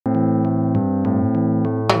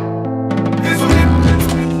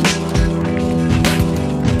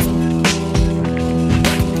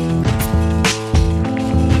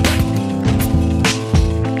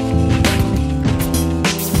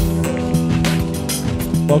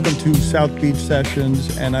Welcome to South Beach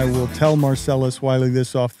Sessions, and I will tell Marcellus Wiley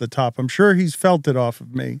this off the top. I'm sure he's felt it off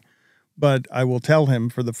of me, but I will tell him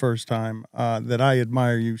for the first time that I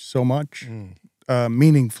admire you so much,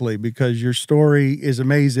 meaningfully, because your story is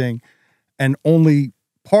amazing, and only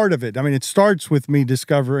part of it. I mean, it starts with me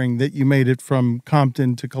discovering that you made it from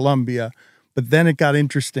Compton to Columbia, but then it got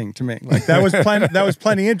interesting to me. Like that was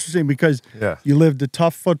plenty interesting because you lived a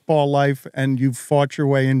tough football life and you fought your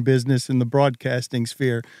way in business in the broadcasting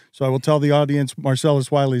sphere. So I will tell the audience,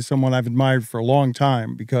 Marcellus Wiley is someone I've admired for a long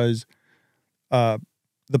time because the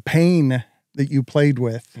pain that you played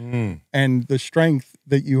with and the strength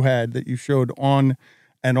that you had, that you showed on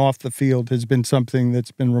and off the field, has been something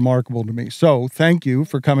that's been remarkable to me. So thank you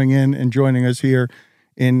for coming in and joining us here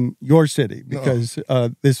in your city, because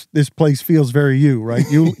this place feels very you, right?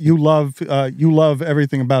 You love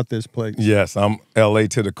everything about this place. Yes, I'm LA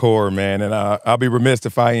to the core, man, and I'll be remiss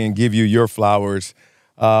if I didn't give you your flowers.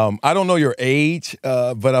 I don't know your age,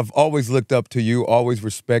 but I've always looked up to you, always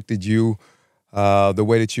respected you, the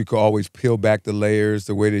way that you could always peel back the layers,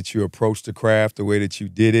 the way that you approached the craft, the way that you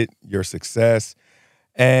did it, your success.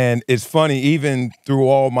 And it's funny, even through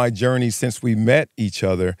all my journeys since we met each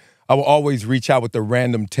other, I will always reach out with a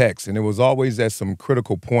random text, and it was always at some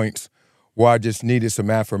critical points where I just needed some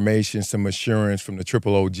affirmation, some assurance from the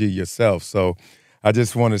triple OG yourself. So I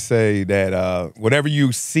just want to say that whatever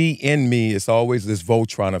you see in me, it's always this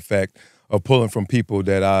Voltron effect of pulling from people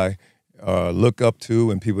that I look up to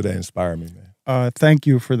and people that inspire me, man. Thank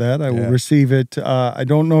you for that. I will receive it. I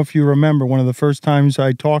don't know if you remember, one of the first times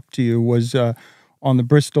I talked to you was on the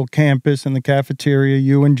Bristol campus in the cafeteria,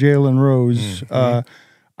 you and Jalen Rose.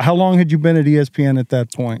 How long had you been at ESPN at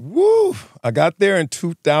that point? Woo! I got there in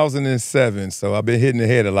 2007, so I've been hitting the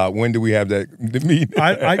head a lot. When do we have the meeting?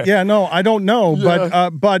 I don't know,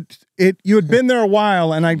 but you had been there a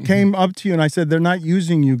while, and I came up to you and I said, they're not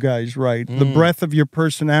using you guys right. The breadth of your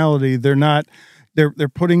personality, they're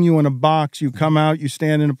putting you in a box. You come out, you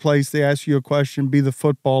stand in a place, they ask you a question, be the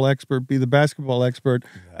football expert, be the basketball expert,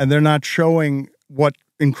 and they're not showing what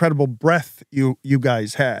incredible breadth you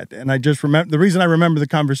guys had. And I just remember, the reason I remember the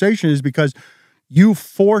conversation is because you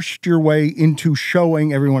forced your way into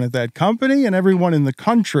showing everyone at that company and everyone in the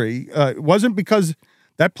country. It wasn't because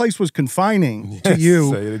that place was confining to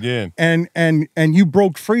you. Say it again. And you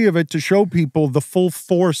broke free of it to show people the full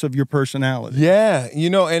force of your personality. Yeah,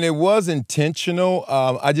 and it was intentional.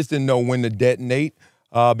 I just didn't know when to detonate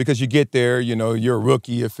because you get there, you're a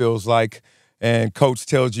rookie, it feels like, and coach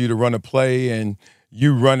tells you to run a play and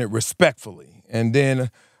you run it respectfully. And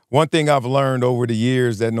then one thing I've learned over the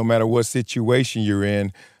years, that no matter what situation you're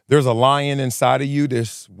in, there's a lion inside of you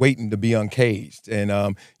that's waiting to be uncaged.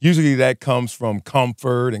 And usually that comes from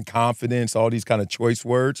comfort and confidence, all these kind of choice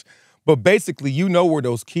words. But basically, you know where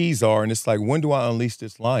those keys are. And it's like, when do I unleash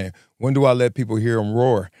this lion? When do I let people hear him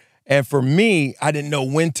roar? And for me, I didn't know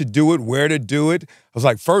when to do it, where to do it. I was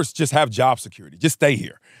like, first, just have job security. Just stay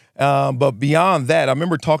here. But beyond that, I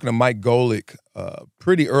remember talking to Mike Golick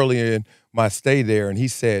pretty early in my stay there, and he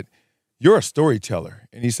said, you're a storyteller.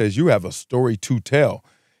 And he says, you have a story to tell.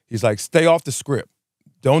 He's like, stay off the script.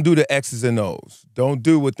 Don't do the X's and O's. Don't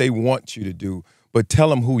do what they want you to do, but tell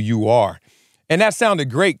them who you are. And that sounded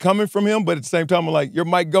great coming from him, but at the same time, I'm like, you're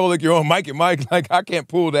Mike Golick, you're on Mike and Mike. Like, I can't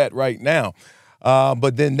pull that right now.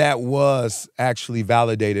 But then that was actually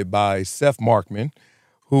validated by Seth Markman,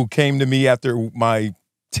 who came to me after my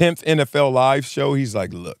 10th NFL Live show. He's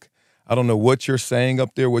like, look, I don't know what you're saying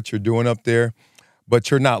up there, what you're doing up there, but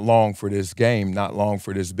you're not long for this game, not long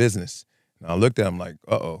for this business. And I looked at him like,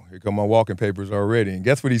 uh-oh, here come my walking papers already. And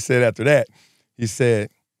guess what he said after that? He said,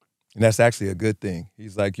 and that's actually a good thing.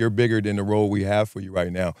 He's like, you're bigger than the role we have for you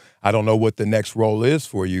right now. I don't know what the next role is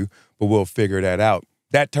for you, but we'll figure that out.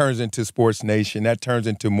 That turns into Sports Nation. That turns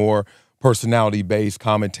into more personality-based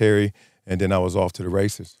commentary. And then I was off to the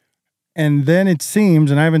races. And then it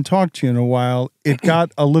seems, and I haven't talked to you in a while, it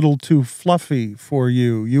got a little too fluffy for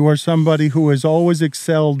you. You are somebody who has always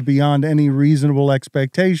excelled beyond any reasonable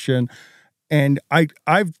expectation. And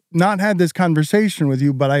I've not had this conversation with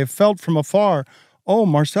you, but I have felt from afar, oh,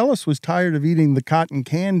 Marcellus was tired of eating the cotton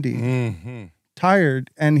candy. Tired.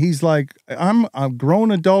 And he's like, I'm a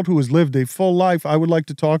grown adult who has lived a full life. I would like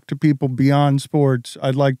to talk to people beyond sports.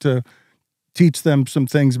 I'd like to teach them some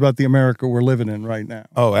things about the America we're living in right now.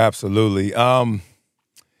 Oh, absolutely.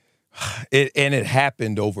 It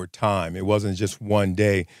happened over time. It wasn't just one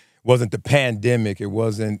day. It wasn't the pandemic. It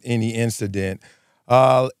wasn't any incident.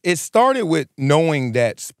 It started with knowing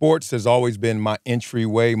that sports has always been my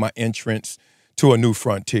entryway, my entrance to a new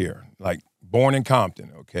frontier. Like, born in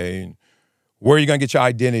Compton, okay? And Where are you going to get your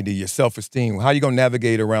identity, your self-esteem? How are you going to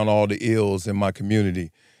navigate around all the ills in my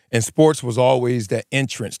community? And sports was always that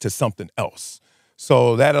entrance to something else.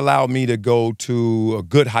 So that allowed me to go to a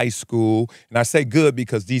good high school. And I say good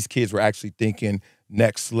because these kids were actually thinking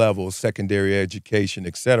next level, secondary education,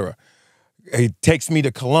 et cetera. It takes me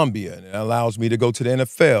to Columbia, and it allows me to go to the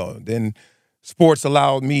NFL. Then sports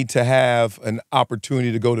allowed me to have an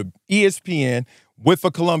opportunity to go to ESPN with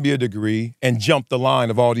a Columbia degree and jump the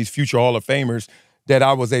line of all these future Hall of Famers that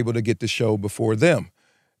I was able to get to show before them.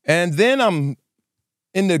 And then I'm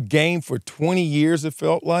in the game for 20 years, it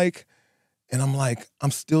felt like, and I'm like,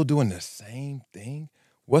 I'm still doing the same thing?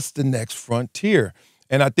 What's the next frontier?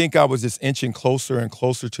 And I think I was just inching closer and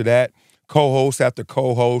closer to that, co-host after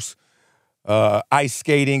co-host, ice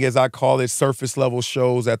skating, as I call it, surface level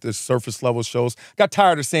shows after surface level shows. Got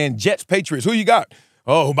tired of saying Jets, Patriots, who you got?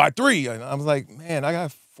 Oh, by 3. And I was like, man, I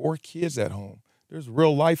got 4 kids at home. There's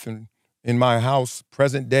real life in my house,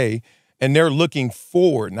 present day, and they're looking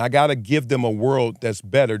forward. And I got to give them a world that's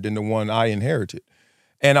better than the one I inherited.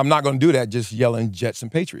 And I'm not going to do that just yelling Jets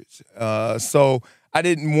and Patriots. So I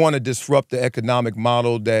didn't want to disrupt the economic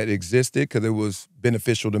model that existed because it was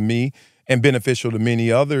beneficial to me and beneficial to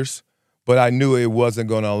many others. But I knew it wasn't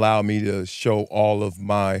going to allow me to show all of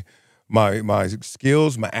my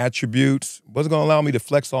skills, my attributes. It wasn't going to allow me to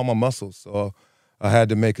flex all my muscles. So I had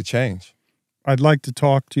to make a change. I'd like to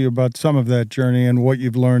talk to you about some of that journey and what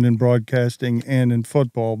you've learned in broadcasting and in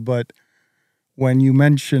football. But when you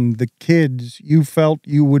mentioned the kids, you felt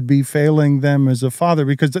you would be failing them as a father,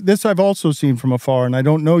 because this I've also seen from afar, and I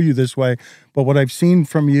don't know you this way, but what I've seen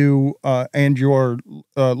from you and your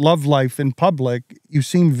love life in public, you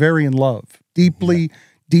seem very in love, deeply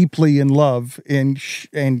in love, and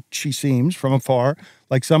she seems from afar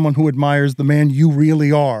like someone who admires the man you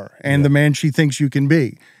really are and the man she thinks you can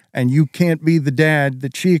be. And you can't be the dad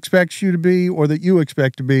that she expects you to be or that you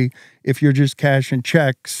expect to be if you're just cashing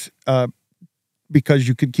checks because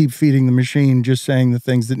you could keep feeding the machine, just saying the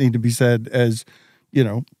things that need to be said as, you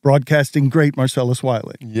know, broadcasting great Marcellus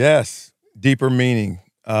Wiley. Yes, deeper meaning,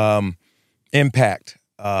 impact.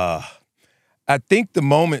 I think the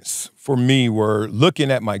moments for me were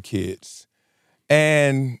looking at my kids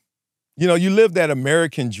and, you know, you live that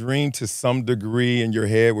American dream to some degree in your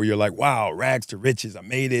head where you're like, wow, rags to riches, I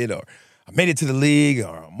made it, or I made it to the league,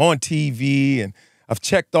 or I'm on TV, and I've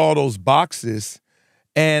checked all those boxes,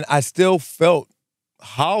 and I still felt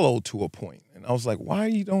hollow to a point. And I was like, why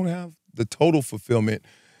you don't have the total fulfillment,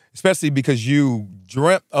 especially because you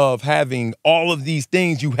dreamt of having all of these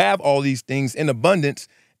things. You have all these things in abundance,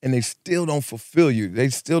 and they still don't fulfill you. They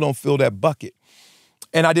still don't fill that bucket.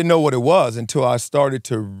 And I didn't know what it was until I started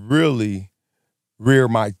to really rear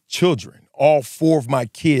my children, all 4 of my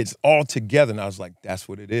kids all together. And I was like, that's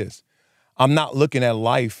what it is. I'm not looking at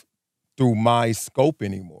life through my scope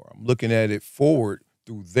anymore. I'm looking at it forward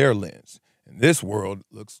through their lens. And this world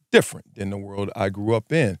looks different than the world I grew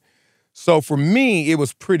up in. So for me, it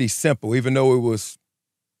was pretty simple, even though it was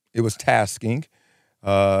tasking.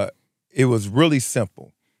 It was really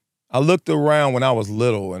simple. I looked around when I was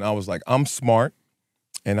little and I was like, I'm smart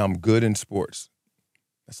and I'm good in sports.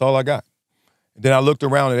 That's all I got. And then I looked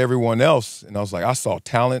around at everyone else and I was like, I saw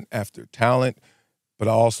talent after talent, but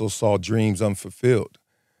I also saw dreams unfulfilled.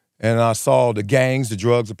 And I saw the gangs, the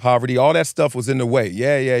drugs, the poverty, all that stuff was in the way.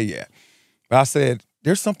 Yeah. But I said,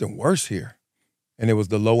 there's something worse here. And it was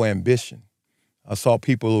the low ambition. I saw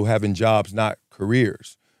people who having jobs, not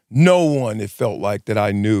careers. No one, it felt like, that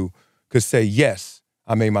I knew could say, yes,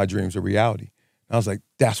 I made my dreams a reality. And I was like,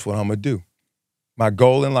 that's what I'm going to do. My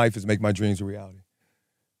goal in life is make my dreams a reality.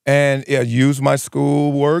 And use my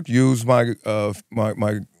schoolwork, use my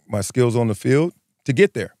skills on the field to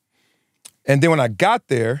get there. And then when I got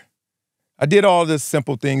there, I did all the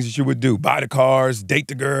simple things that you would do. Buy the cars, date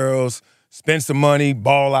the girls, spend some money,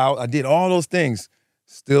 ball out. I did all those things.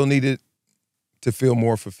 Still needed to feel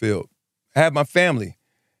more fulfilled. I had my family.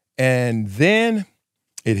 And then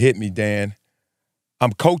it hit me, Dan.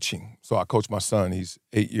 I'm coaching. So I coach my son. He's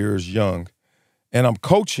 8 years young. And I'm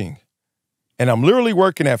coaching. And I'm literally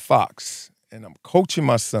working at Fox. And I'm coaching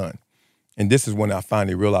my son. And this is when I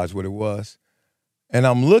finally realized what it was. And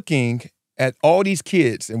I'm looking at all these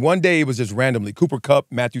kids. And one day it was just randomly. Cooper Kupp,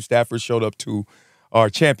 Matthew Stafford showed up to our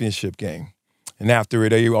championship game. And after it,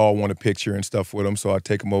 they all want a picture and stuff with them. So I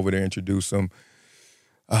take them over there, introduce them.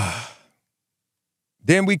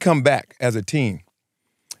 Then we come back as a team.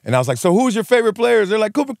 And I was like, so who's your favorite players? They're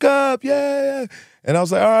like, Cooper Kupp, yeah. And I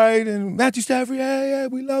was like, all right. And Matthew Stafford, yeah,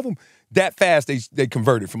 we love him. That fast, they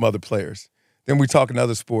converted from other players. Then we talking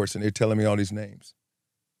other sports, and they're telling me all these names.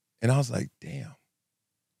 And I was like, damn,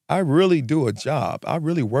 I really do a job. I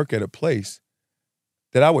really work at a place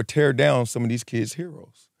that I would tear down some of these kids'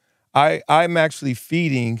 heroes. I'm actually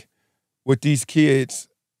feeding what these kids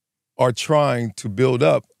are trying to build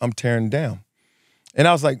up. I'm tearing down. And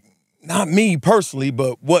I was like, not me personally,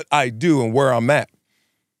 but what I do and where I'm at.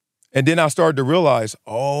 And then I started to realize,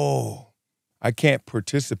 oh, I can't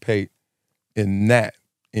participate in that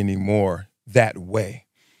anymore that way.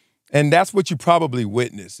 And that's what you probably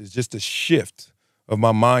witness, is just a shift of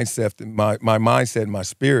my mindset, my mindset, my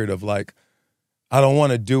spirit of like, I don't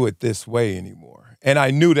want to do it this way anymore. And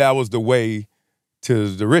I knew that was the way to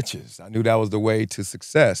the riches. I knew that was the way to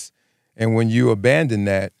success. And when you abandon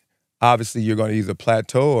that, obviously you're going to either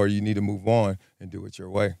plateau or you need to move on and do it your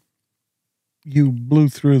way. You blew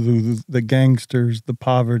through the gangsters, the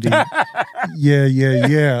poverty. Yeah.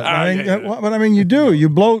 But I mean, you do. You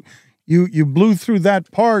blew through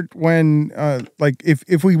that part when, like,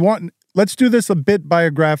 if we want, let's do this a bit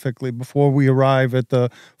biographically before we arrive at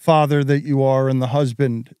the father that you are and the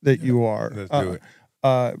husband that you are. Let's do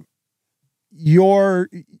it.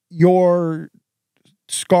 Your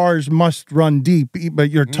scars must run deep,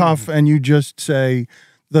 but you're tough, and you just say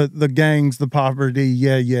the gangs, the poverty.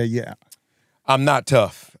 Yeah. I'm not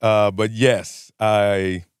tough, but yes,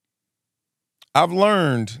 I've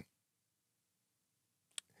learned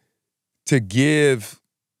to give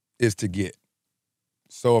is to get.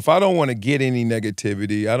 So if I don't want to get any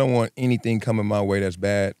negativity, I don't want anything coming my way that's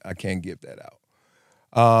bad, I can't give that out.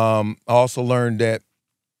 I also learned that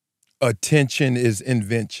attention is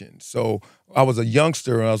invention. So I was a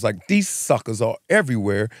youngster, and I was like, these suckers are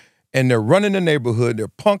everywhere, and they're running the neighborhood, they're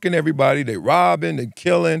punking everybody, they're robbing, they're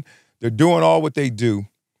killing, they're doing all what they do.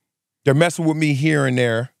 They're messing with me here and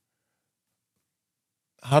there.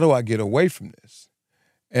 How do I get away from this?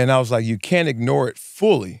 And I was like, you can't ignore it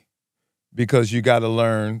fully, because you got to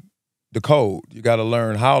learn the code. You got to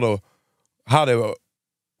learn how to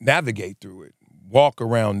navigate through it, walk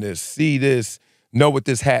around this, see this, know what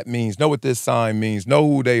this hat means, know what this sign means, know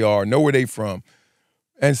who they are, know where they from.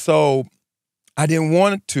 And so I didn't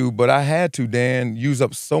want to, but I had to, Dan, use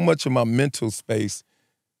up so much of my mental space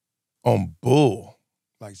on bull,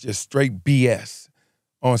 like just straight BS,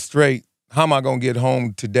 on straight, how am I going to get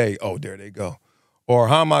home today? Oh, there they go. Or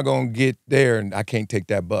how am I going to get there and I can't take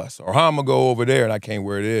that bus? Or how am I going to go over there and I can't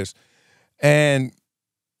where it is? And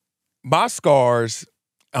my scars,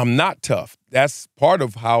 I'm not tough. That's part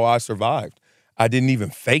of how I survived. I didn't even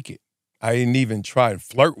fake it. I didn't even try and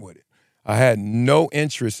flirt with it. I had no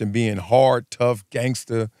interest in being hard, tough,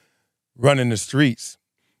 gangster, running the streets.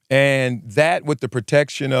 And that, with the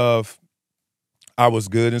protection of I was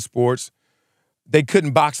good in sports, they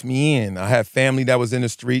couldn't box me in. I had family that was in the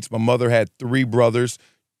streets. My mother had 3 brothers.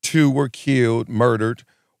 2 were killed, murdered.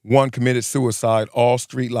 1 committed suicide, all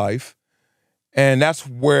street life. And that's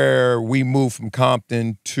where we moved from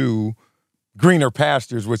Compton to greener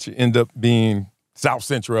pastures, which end up being South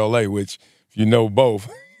Central LA, which, if you know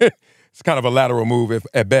both, it's kind of a lateral move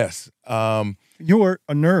at best. You were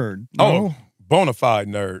a nerd. No? Oh, bona fide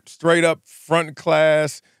nerd. Straight up front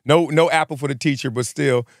class. No apple for the teacher, but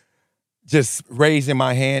still just raising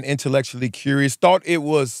my hand, intellectually curious. Thought it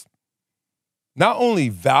was not only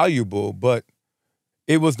valuable, but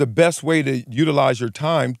it was the best way to utilize your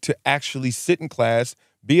time to actually sit in class,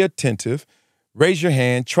 be attentive, raise your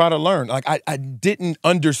hand, try to learn. Like I didn't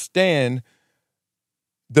understand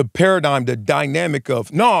the paradigm, the dynamic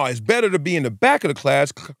of, no, it's better to be in the back of the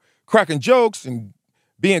class cracking jokes and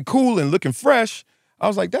being cool and looking fresh. I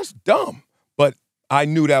was like, that's dumb. But I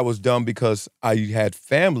knew that was dumb because I had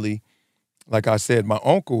family, like I said, my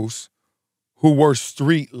uncles, who were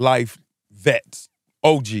street life vets,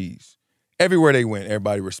 OGs. Everywhere they went,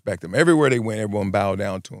 everybody respected them. Everywhere they went, everyone bowed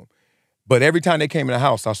down to them. But every time they came in the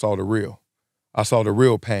house, I saw the real. I saw the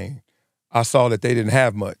real pain. I saw that they didn't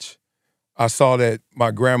have much. I saw that my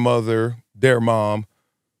grandmother, their mom,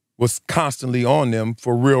 was constantly on them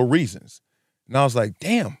for real reasons. And I was like,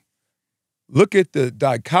 damn, look at the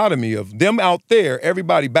dichotomy of them out there,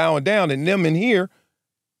 everybody bowing down, and them in here,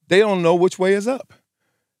 they don't know which way is up.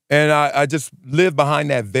 And I just lived behind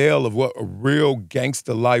that veil of what a real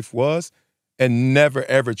gangster life was and never,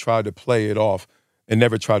 ever tried to play it off and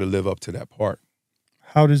never tried to live up to that part.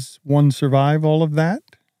 How does one survive all of that?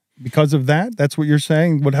 Because of that? That's what you're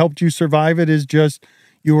saying? What helped you survive it is just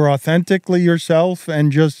you were authentically yourself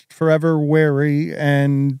and just forever wary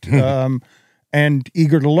and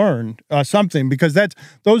eager to learn something, because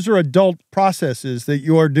those are adult processes that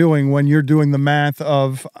you are doing when you're doing the math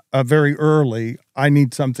of very early, I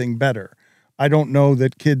need something better. I don't know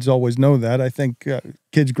that kids always know that. I think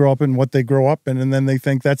kids grow up in what they grow up in, and then they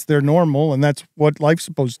think that's their normal, and that's what life's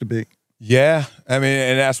supposed to be. Yeah, I mean,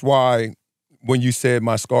 and that's why when you said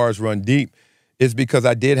my scars run deep, is because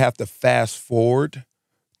I did have to fast forward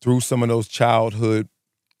through some of those childhood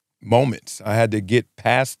moments. I had to get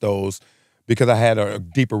past those because I had a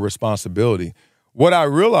deeper responsibility. What I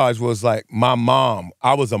realized was, like, my mom,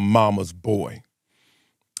 I was a mama's boy.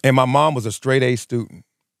 And my mom was a straight A student,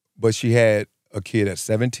 but she had a kid at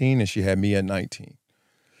 17 and she had me at 19.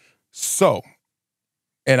 So,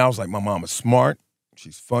 and I was like, my mom is smart.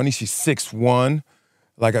 She's funny. She's 6'1".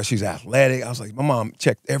 Like, she's athletic. I was like, my mom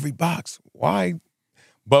checked every box. Why?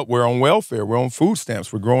 But we're on welfare. We're on food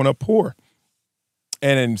stamps. We're growing up poor.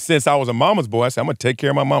 And then since I was a mama's boy, I said, I'm going to take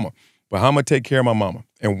care of my mama. But how am I going to take care of my mama?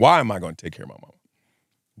 And why am I going to take care of my mama?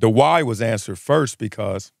 The why was answered first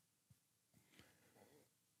because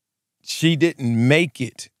she didn't make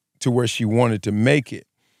it to where she wanted to make it.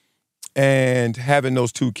 And having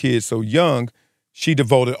those two kids so young, she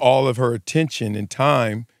devoted all of her attention and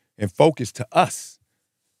time and focus to us.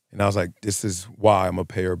 And I was like, this is why I'm going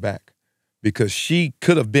to pay her back. Because she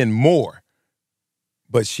could have been more,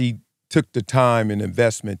 but she took the time and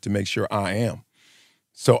investment to make sure I am.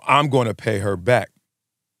 So I'm going to pay her back.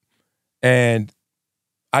 And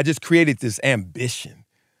I just created this ambition.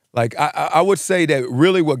 Like, I would say that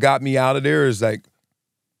really what got me out of there is, like,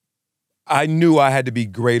 I knew I had to be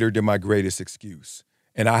greater than my greatest excuse.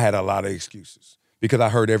 And I had a lot of excuses because I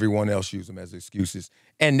heard everyone else use them as excuses.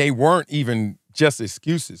 And they weren't even just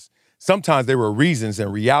excuses. Sometimes there were reasons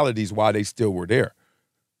and realities why they still were there.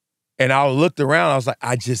 And I looked around, I was like,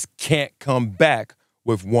 I just can't come back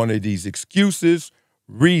with one of these excuses,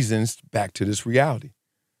 reasons, back to this reality.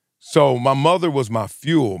 So my mother was my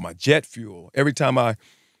fuel, my jet fuel. Every time I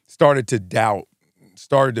started to doubt,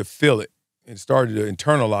 started to feel it, and started to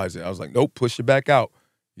internalize it, I was like, nope, push it back out.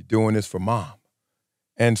 You're doing this for mom.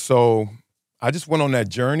 And so I just went on that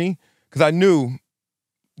journey because I knew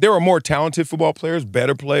there were more talented football players,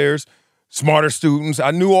 better players, smarter students.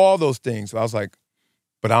 I knew all those things. So I was like,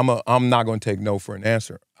 but I'm not going to take no for an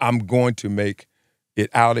answer. I'm going to make it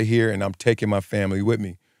out of here, and I'm taking my family with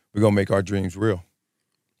me. We're going to make our dreams real.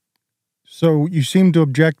 So you seem to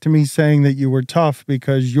object to me saying that you were tough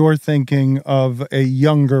because you're thinking of a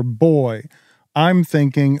younger boy. I'm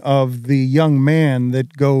thinking of the young man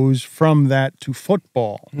that goes from that to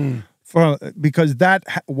football. Because that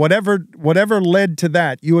whatever led to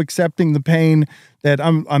that, you accepting the pain that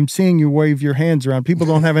I'm seeing you wave your hands around. People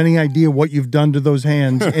don't have any idea what you've done to those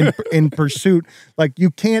hands in pursuit. Like,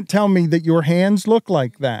 you can't tell me that your hands look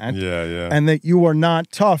like that. Yeah. And that you are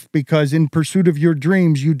not tough because in pursuit of your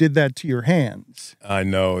dreams, you did that to your hands. I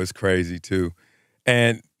know, it's crazy too.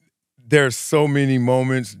 And there's so many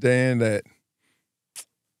moments, Dan, that,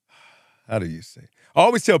 how do you say? I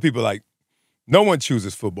always tell people, like, no one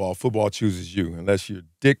chooses football. Football chooses you, unless you're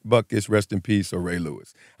Dick Buckus, rest in peace, or Ray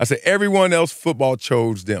Lewis. I say everyone else, football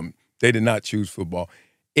chose them. They did not choose football.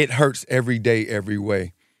 It hurts every day, every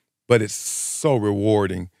way, but it's so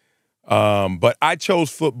rewarding. But I chose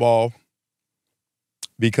football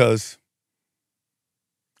because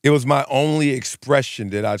it was my only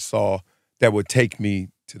expression that I saw that would take me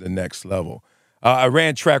to the next level. I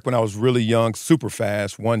ran track when I was really young, super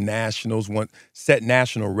fast, won nationals, set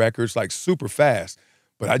national records, like super fast.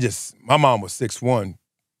 But my mom was 6'1",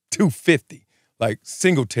 250, like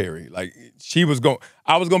Singletary. Like, I was going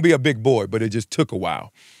to be a big boy, but it just took a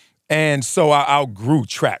while. And so I outgrew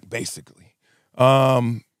track, basically.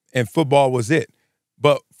 And football was it.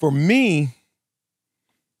 But for me,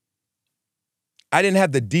 I didn't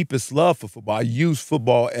have the deepest love for football. I used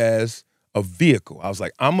football as a vehicle. I was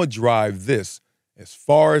like, I'm going to drive this as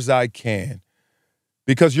far as I can.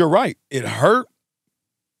 Because you're right, it hurt.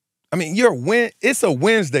 I mean, it's a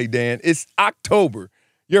Wednesday, Dan. It's October.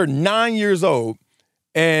 You're 9 years old,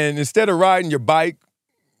 and instead of riding your bike,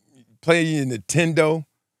 playing your Nintendo,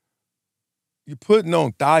 you're putting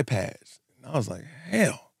on thigh pads. And I was like,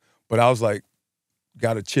 hell. But I was like, you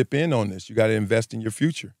got to chip in on this. You got to invest in your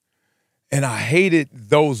future. And I hated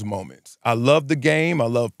those moments. I loved the game. I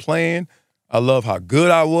loved playing. I loved how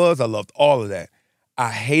good I was. I loved all of that. I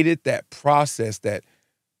hated that process, that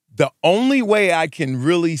the only way I can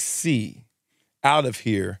really see out of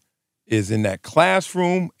here is in that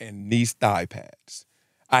classroom and these thigh pads.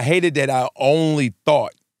 I hated that I only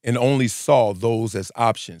thought and only saw those as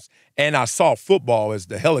options. And I saw football as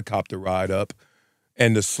the helicopter ride up,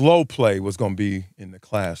 and the slow play was going to be in the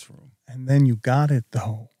classroom. And then you got it,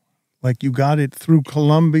 though. Like, you got it through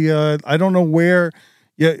Columbia. I don't know where.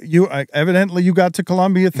 You evidently you got to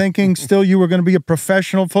Columbia thinking still you were going to be a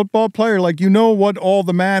professional football player. Like, you know what all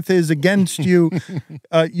the math is against you.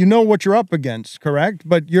 You know what you're up against, correct?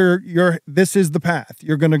 But this is the path.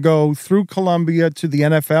 You're going to go through Columbia to the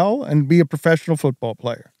NFL and be a professional football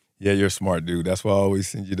player. Yeah, you're a smart dude. That's why I always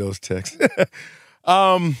send you those texts.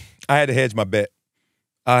 I had to hedge my bet.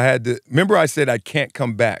 Remember I said I can't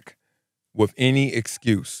come back with any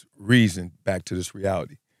excuse, reason back to this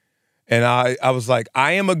reality. And I was like,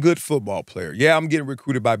 I am a good football player. Yeah, I'm getting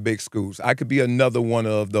recruited by big schools. I could be another one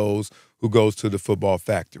of those who goes to the football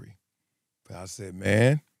factory. But I said,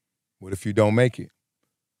 man, what if you don't make it?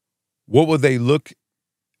 What will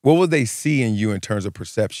they see in you in terms of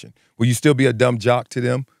perception? Will you still be a dumb jock to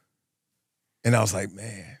them? And I was like,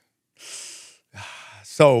 man.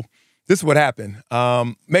 So this is what happened.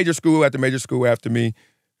 Major school after me,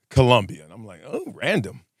 Columbia. And I'm like, oh,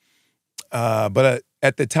 random. But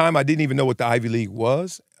at the time, I didn't even know what the Ivy League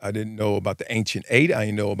was. I didn't know about the Ancient Eight. I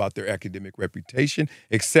didn't know about their academic reputation,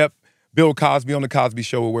 except Bill Cosby on the Cosby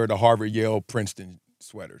Show would wear the Harvard, Yale, Princeton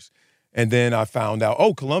sweaters. And then I found out,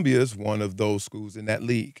 oh, Columbia is one of those schools in that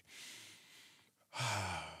league.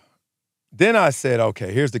 Then I said,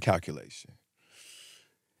 okay, here's the calculation.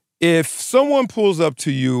 If someone pulls up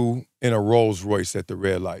to you in a Rolls Royce at the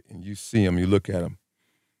red light and you see them, you look at them,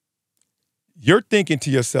 you're thinking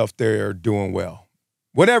to yourself they're doing well,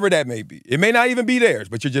 whatever that may be. It may not even be theirs,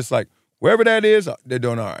 but you're just like, wherever that is, they're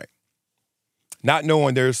doing all right. Not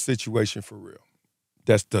knowing their situation for real.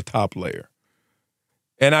 That's the top layer.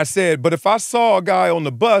 And I said, but if I saw a guy on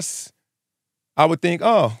the bus, I would think,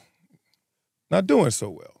 oh, not doing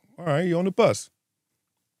so well. All right, you're on the bus.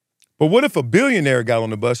 But what if a billionaire got on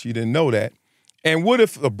the bus, you didn't know that? And what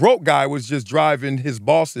if a broke guy was just driving his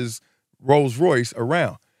boss's Rolls Royce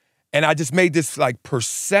around? And I just made this like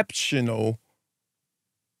perceptional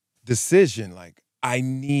decision. Like, I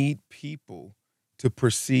need people to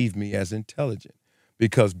perceive me as intelligent,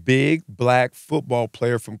 because big black football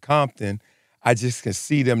player from Compton, I just can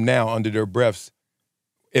see them now under their breaths.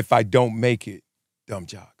 If I don't make it, dumb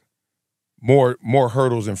jock. More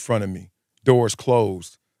hurdles in front of me, doors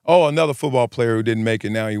closed. Oh, another football player who didn't make it,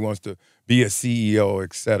 now he wants to be a CEO,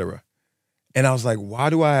 et cetera. And I was like, why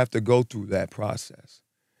do I have to go through that process?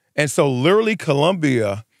 And so literally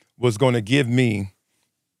Columbia was going to give me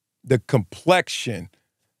the complexion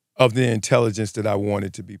of the intelligence that I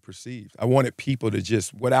wanted to be perceived. I wanted people to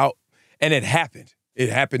just, and it happened. It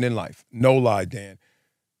happened in life. No lie, Dan.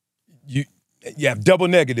 You have double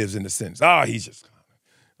negatives in the sense.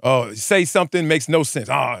 Say something makes no sense.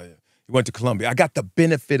 He went to Columbia. I got the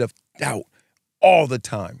benefit of doubt all the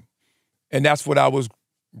time. And that's what I was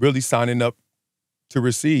really signing up to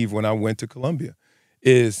receive when I went to Columbia,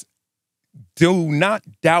 is do not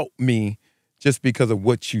doubt me just because of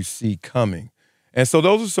what you see coming. And so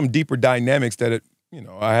those are some deeper dynamics that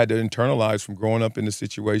I had to internalize from growing up in the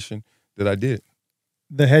situation that I did.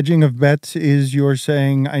 The hedging of bets is you're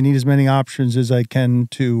saying I need as many options as I can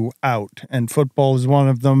to out. And football is one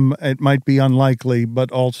of them. It might be unlikely,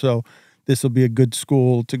 but also this will be a good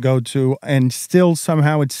school to go to. And still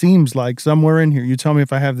somehow it seems like somewhere in here, you tell me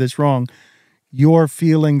if I have this wrong, you're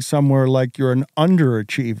feeling somewhere like you're an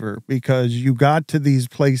underachiever because you got to these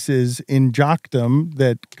places in jockdom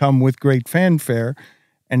that come with great fanfare.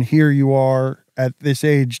 And here you are at this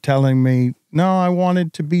age telling me, no, I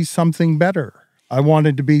wanted to be something better. I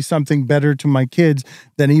wanted to be something better to my kids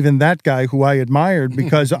than even that guy who I admired,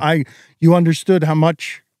 because you understood how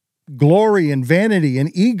much glory and vanity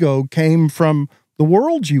and ego came from the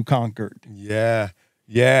worlds you conquered. Yeah.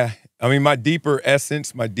 I mean, my deeper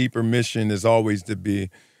essence, my deeper mission is always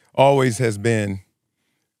has been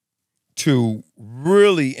to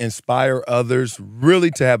really inspire others,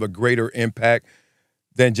 really to have a greater impact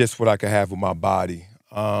than just what I could have with my body.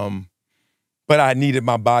 But I needed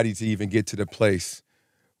my body to even get to the place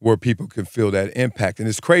where people could feel that impact. And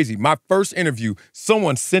it's crazy. My first interview,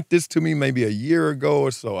 someone sent this to me maybe a year ago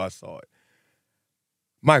or so. I saw it.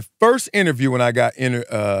 My first interview when I got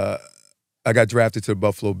drafted to the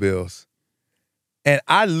Buffalo Bills. And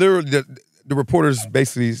I literally, the reporter's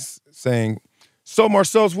basically saying, so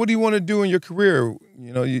Marcellus, what do you want to do in your career?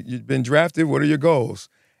 You've been drafted. What are your goals?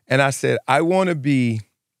 And I said, I want to be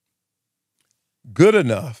good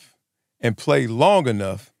enough and play long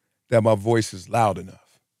enough that my voice is loud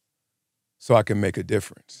enough so I can make a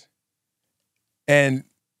difference. And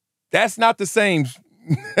that's not the same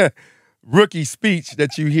rookie speech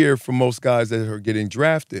that you hear from most guys that are getting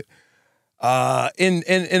drafted. In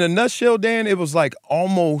a nutshell, Dan, it was like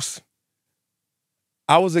almost,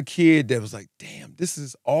 I was a kid that was like, damn, this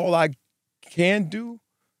is all I can do,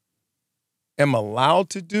 am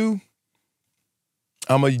allowed to do.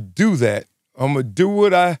 I'm going to do that. I'm going to do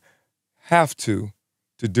what I have to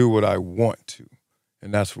do what I want to.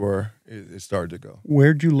 And that's where it started to go.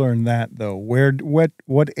 Where'd you learn that, though?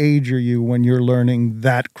 What age are you when you're learning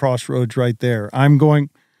that crossroads right there? I'm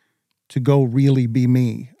going to go really be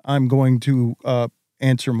me. I'm going to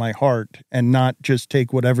answer my heart and not just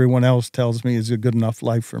take what everyone else tells me is a good enough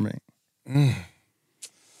life for me?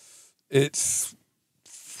 It's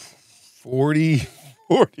 40,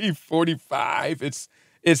 45.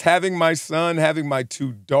 It's having my son, having my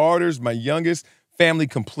 2 daughters, my youngest, family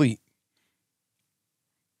complete.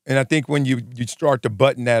 And I think when you start to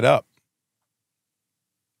button that up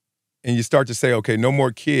and you start to say, okay, no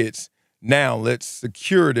more kids. Now let's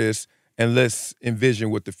secure this and let's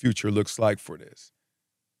envision what the future looks like for this.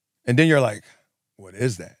 And then you're like, what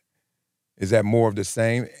is that? Is that more of the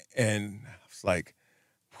same? And it's like,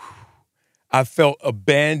 whew, I felt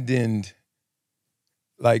abandoned.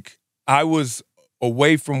 Like I was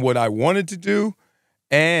away from what I wanted to do,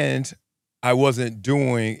 and I wasn't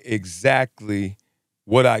doing exactly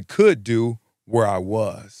what I could do where I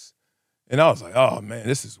was. And I was like, oh man,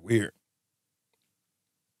 this is weird.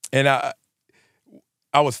 And I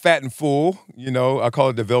was fat and full, I call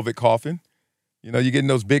it the velvet coffin. You're getting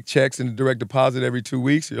those big checks in the direct deposit every 2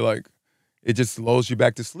 weeks. You're like, it just lulls you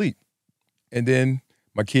back to sleep. And then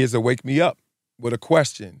my kids will wake me up with a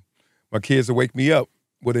question. My kids will wake me up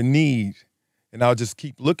with a need. And I'll just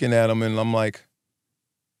keep looking at them and I'm like,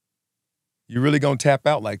 you really gonna tap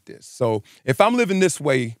out like this? So if I'm living this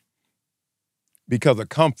way because of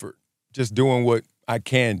comfort, just doing what I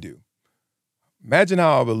can do, imagine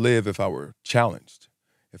how I would live if I were challenged,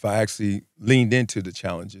 if I actually leaned into the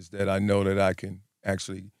challenges that I know that I can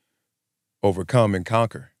actually overcome and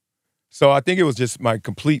conquer. So I think it was just my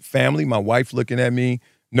complete family, my wife looking at me,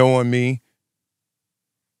 knowing me,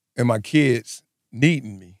 and my kids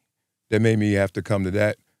needing me that made me have to come to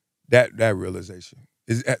that realization.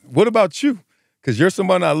 What about you? Because you're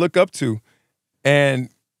someone I look up to. And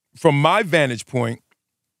from my vantage point,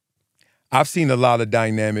 I've seen a lot of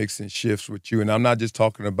dynamics and shifts with you. And I'm not just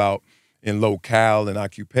talking about in locale and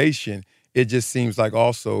occupation. It just seems like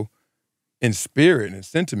also in spirit and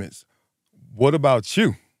sentiments. What about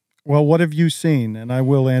you? Well, what have you seen? And I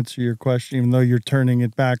will answer your question, even though you're turning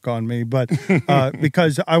it back on me. But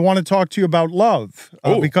because I want to talk to you about love.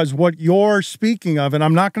 Because what you're speaking of, and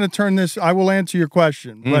I'm not going to turn this, I will answer your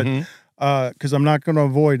question, but because I'm not going to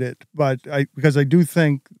avoid it. But because I do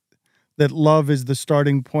think that love is the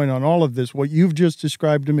starting point on all of this. What you've just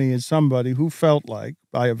described to me is somebody who felt like,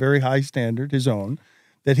 by a very high standard, his own,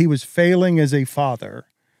 that he was failing as a father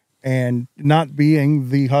and not being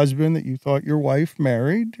the husband that you thought your wife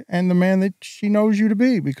married and the man that she knows you to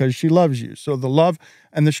be because she loves you. So the love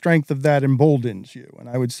and the strength of that emboldens you. And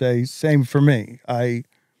I would say same for me. I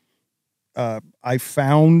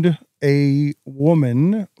found a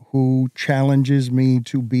woman who challenges me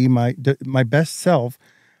to be my best self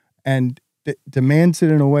and demands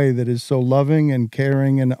it in a way that is so loving and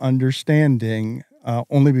caring and understanding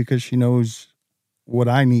only because she knows what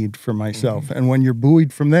I need for myself. And when you're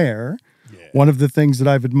buoyed from there, one of the things that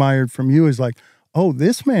I've admired from you is like, oh,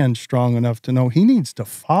 this man's strong enough to know he needs to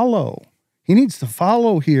follow. He needs to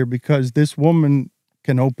follow here because this woman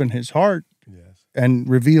can open his heart and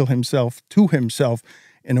reveal himself to himself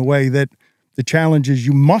in a way that the challenge is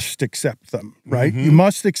you must accept them, right? You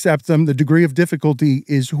must accept them. The degree of difficulty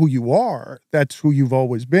is who you are. That's who you've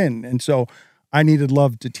always been. And so I needed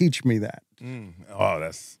love to teach me that.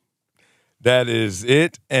 Oh, that is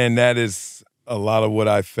it, and that is a lot of what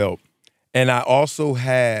I felt. And I also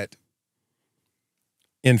had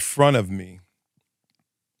in front of me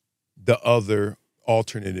the other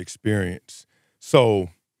alternate experience. So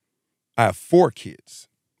I have 4 kids.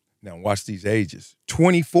 Now watch these ages.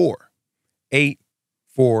 24, 8,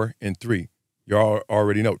 4, and 3. You all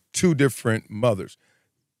already know. 2 different mothers.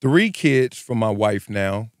 3 kids from my wife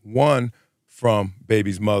now. 1 from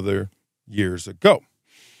baby's mother years ago.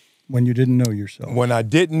 When you didn't know yourself. When I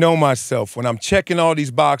didn't know myself, when I'm checking all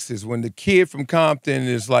these boxes, when the kid from Compton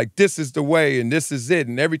is like, this is the way and this is it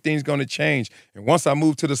and everything's going to change. And once I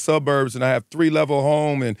move to the suburbs and I have 3-level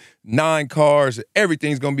home and 9 cars,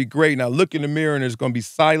 everything's going to be great. And I look in the mirror and it's going to be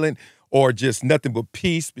silent or just nothing but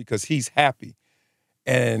peace because he's happy.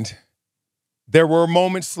 And there were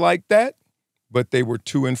moments like that, but they were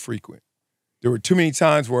too infrequent. There were too many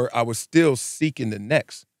times where I was still seeking the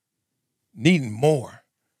next, needing more.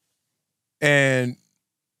 And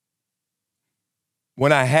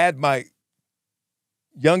when I had my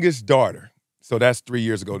youngest daughter, so that's 3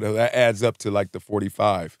 years ago, that adds up to like the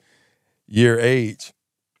 45-year age.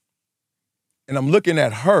 And I'm looking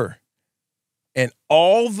at her and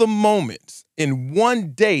all the moments in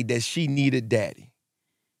one day that she needed daddy,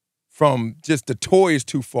 from just the toys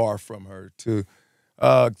too far from her to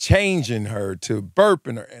changing her to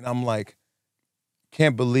burping her. And I'm like,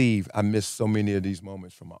 can't believe I missed so many of these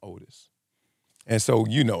moments from my oldest. And so,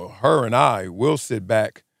 her and I will sit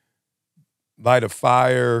back light a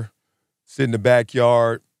fire, sit in the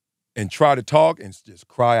backyard, and try to talk and just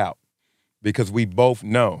cry out because we both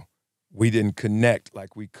know we didn't connect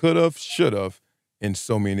like we could have, should have in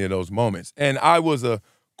so many of those moments. And I was a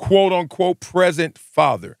quote-unquote present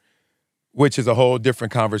father, which is a whole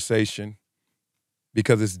different conversation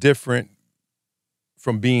because it's different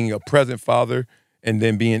from being a present father and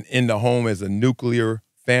then being in the home as a nuclear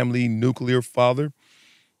father.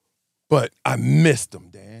 But I missed them,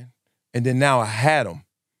 Dan. And then now I had them.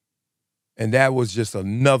 And that was just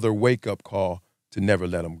another wake-up call to never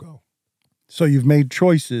let them go. So you've made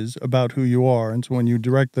choices about who you are. And so when you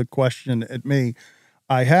direct the question at me,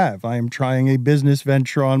 I am trying a business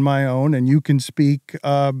venture on my own, and you can speak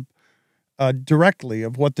directly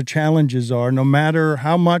of what the challenges are, no matter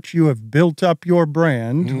how much you have built up your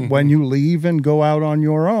brand. When you leave and go out on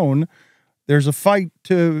your own, there's a fight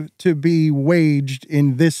to be waged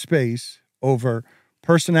in this space over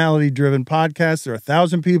personality-driven podcasts. There are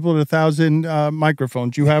 1,000 people and 1,000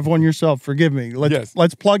 microphones. You have one yourself. Forgive me.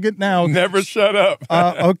 Let's plug it now. Never shut up.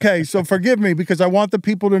 Okay, so forgive me because I want the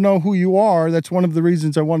people to know who you are. That's one of the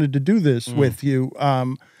reasons I wanted to do this with you.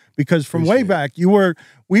 Because from way back,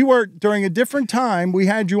 we were during a different time. We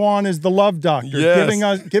had you on as the love doctor,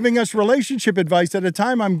 giving us relationship advice at a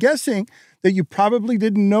time. I'm guessing that you probably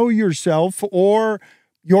didn't know yourself, or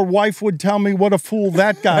your wife would tell me what a fool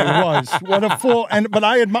that guy was. What a fool. But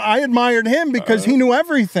I admired him because he knew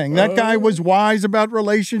everything. That guy was wise about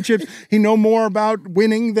relationships. He knew more about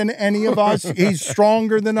winning than any of us. He's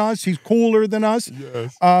stronger than us. He's cooler than us.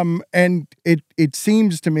 Yes. And it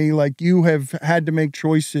seems to me like you have had to make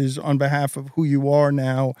choices on behalf of who you are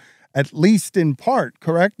now, at least in part,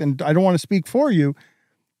 correct? And I don't want to speak for you,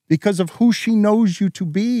 because of who she knows you to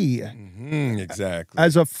be. Exactly.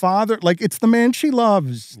 As a father, like it's the man she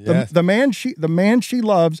loves. Yes. The man she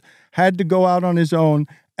loves had to go out on his own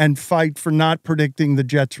and fight for not predicting the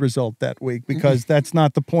Jets result that week, because that's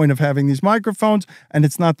not the point of having these microphones, and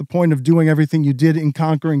it's not the point of doing everything you did in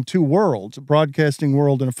conquering two worlds, a broadcasting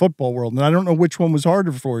world and a football world. And I don't know which one was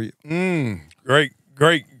harder for you.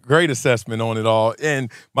 Great assessment on it all.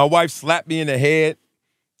 And my wife slapped me in the head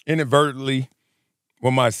inadvertently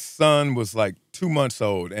when my son was like 2 months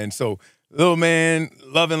old. And so, little man,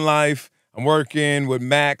 loving life. I'm working with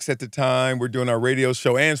Max at the time. We're doing our radio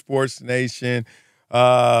show and Sports Nation.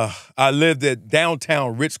 I lived at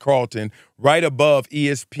downtown Ritz-Carlton, right above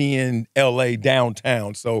ESPN LA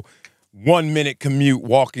downtown. So 1 minute commute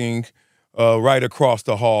walking right across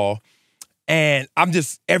the hall. And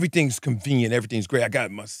everything's convenient. Everything's great. I got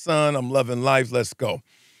my son. I'm loving life. Let's go.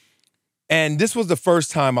 And this was the first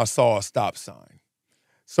time I saw a stop sign.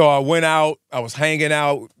 So I went out, I was hanging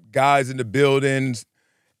out, guys in the buildings.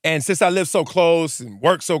 And since I live so close and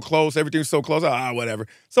work so close, everything's so close, whatever.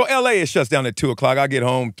 So LA, it shuts down at 2 o'clock. I get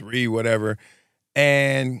home 3, whatever.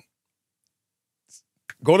 And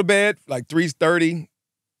go to bed like 3:30.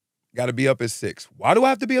 Got to be up at 6. Why do I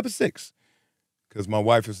have to be up at 6? Because my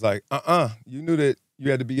wife was like, you knew that you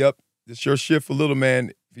had to be up. It's your shift for little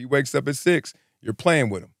man. If he wakes up at 6, you're playing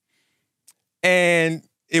with him. And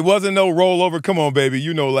it wasn't no rollover. Come on, baby.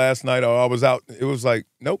 You know, last night I was out. It was like,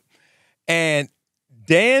 nope. And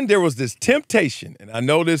Dan, there was this temptation, and I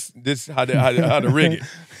know this how to rig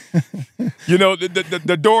it. You know,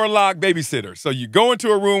 the door lock babysitter. So you go into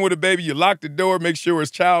a room with a baby, you lock the door, make sure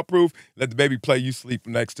it's childproof, let the baby play, you sleep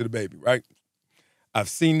next to the baby, right? I've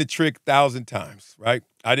seen the trick 1,000 times, right?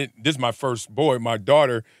 This is my first boy. My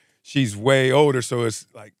daughter, she's way older, so it's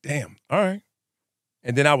like, damn, all right.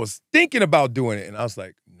 And then I was thinking about doing it, and I was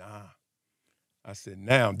like, nah. I said,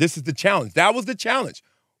 now, this is the challenge. That was the challenge.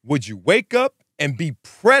 Would you wake up and be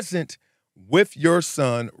present with your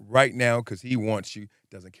son right now because he wants you,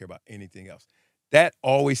 doesn't care about anything else? That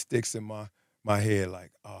always sticks in my head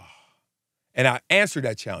like, oh. And I answered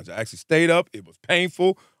that challenge. I actually stayed up. It was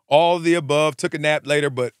painful, all of the above, took a nap later,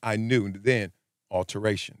 but I knew then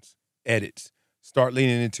alterations, edits, start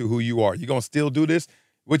leaning into who you are. You going to still do this?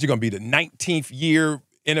 What, you going to be the 19th year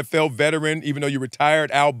NFL veteran, even though you're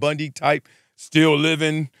retired, Al Bundy type, still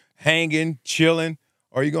living, hanging, chilling?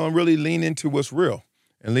 Or are you going to really lean into what's real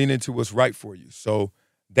and lean into what's right for you? So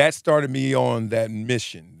that started me on that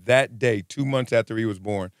mission. That day, 2 months after he was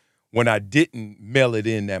born, when I didn't mail it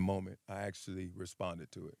in that moment, I actually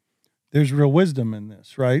responded to it. There's real wisdom in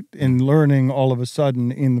this, right? In learning all of a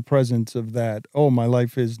sudden in the presence of that, my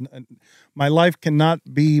life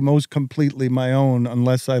cannot be most completely my own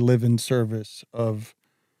unless I live in service of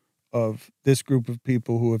this group of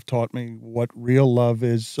people who have taught me what real love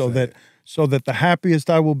is, so that the happiest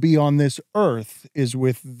I will be on this earth is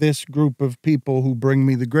with this group of people who bring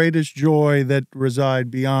me the greatest joy that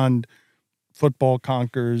reside beyond football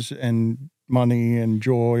conquers and money and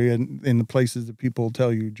joy and in the places that people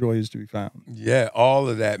tell you joy is to be found. Yeah, all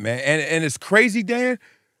of that, man. And it's crazy, Dan.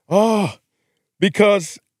 Oh,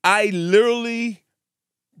 because I literally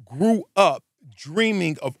grew up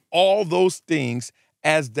dreaming of all those things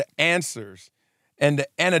as the answers and the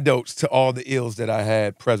antidotes to all the ills that I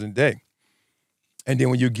had present day. And then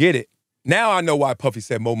when you get it, now I know why Puffy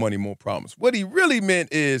said more money, more problems. What he really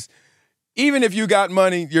meant is, even if you got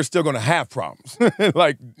money, you're still going to have problems.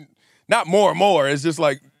 Like, not more and more. It's just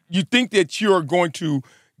like, you think that you're going to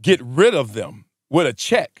get rid of them with a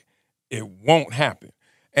check. It won't happen.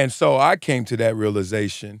 And so I came to that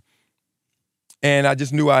realization, and I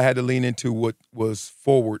just knew I had to lean into what was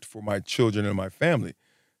forward for my children and my family.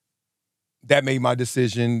 That made my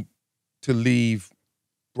decision to leave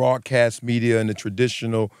broadcast media in the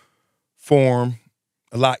traditional form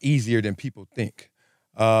a lot easier than people think.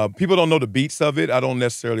 People don't know the beats of it. I don't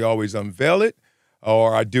necessarily always unveil it,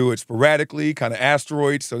 or I do it sporadically, kind of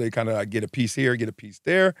asteroids, so they kind of get a piece here, get a piece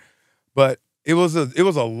there. But it was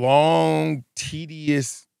a long,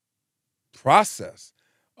 tedious process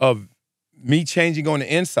of me changing on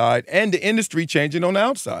the inside and the industry changing on the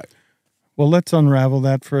outside. Well, let's unravel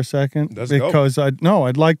that for a second. Let's go. Because I'd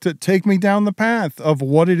like to take me down the path of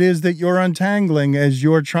what it is that you're untangling as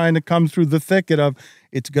you're trying to come through the thicket of,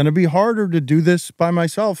 it's going to be harder to do this by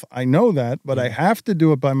myself. I know that, but I have to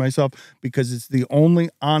do it by myself because it's the only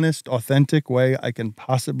honest, authentic way I can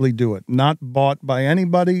possibly do it. Not bought by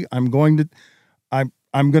anybody. I'm going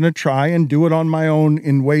to try and do it on my own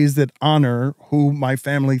in ways that honor who my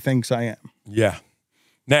family thinks I am. Yeah.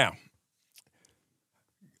 Now,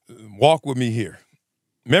 walk with me here.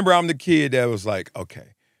 Remember, I'm the kid that was like,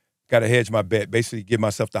 okay, got to hedge my bet, basically give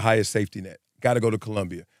myself the highest safety net. Got to go to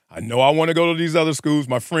Columbia. I know I want to go to these other schools.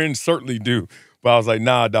 My friends certainly do. But I was like,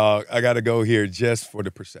 nah, dog, I got to go here just for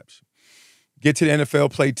the perception. Get to the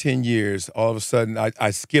NFL, play 10 years. All of a sudden,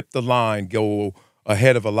 I skipped the line, go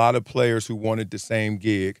ahead of a lot of players who wanted the same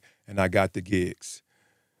gig, and I got the gigs.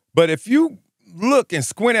 But if you look and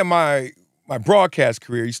squint at my broadcast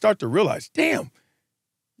career, you start to realize, damn,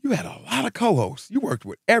 you had a lot of co-hosts. You worked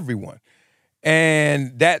with everyone.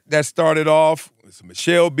 And that started off, it's a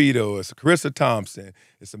Michelle Beto, it's a Carissa Thompson,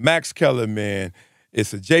 it's a Max Kellerman,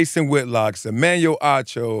 it's a Jason Whitlock, it's a Emmanuel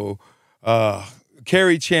Acho,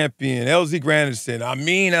 Kerry Champion, LZ Granderson,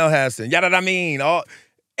 Amin El Hassan, yada Amin,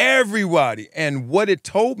 everybody. And what it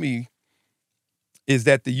told me is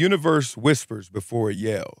that the universe whispers before it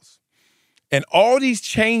yells. And all these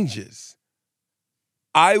changes,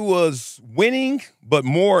 I was winning, but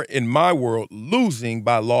more in my world, losing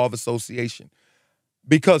by law of association,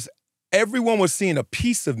 because everyone was seeing a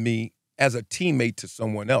piece of me as a teammate to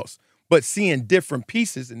someone else, but seeing different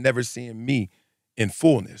pieces and never seeing me in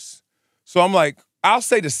fullness. So I'm like, I'll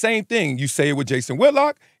say the same thing. You say it with Jason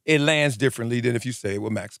Whitlock, it lands differently than if you say it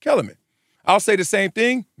with Max Kellerman. I'll say the same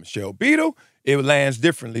thing, Michelle Beto, it lands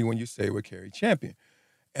differently when you say it with Kerry Champion.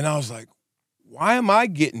 And I was like, why am I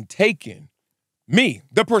getting taken? Me,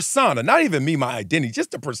 the persona, not even me, my identity,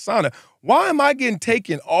 just the persona. Why am I getting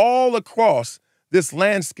taken all across this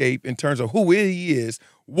landscape in terms of who he is,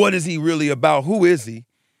 what is he really about, who is he?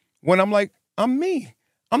 When I'm like, I'm me.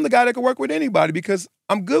 I'm the guy that can work with anybody because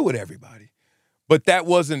I'm good with everybody. But that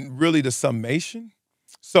wasn't really the summation.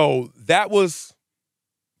 So that was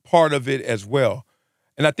part of it as well.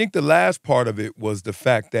 And I think the last part of it was the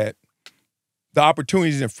fact that the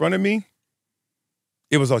opportunities in front of me,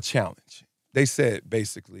 it was a challenge. They said,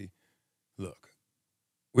 basically, look,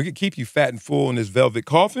 we could keep you fat and full in this velvet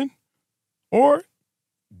coffin, or,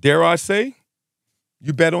 dare I say,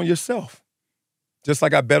 you bet on yourself. Just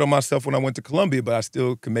like I bet on myself when I went to Columbia, but I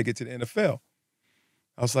still could make it to the NFL.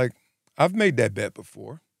 I was like, I've made that bet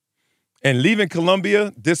before. And leaving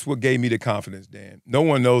Columbia, this what gave me the confidence, Dan. No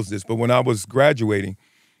one knows this, but when I was graduating,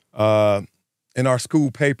 in our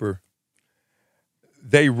school paper,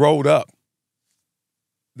 they wrote up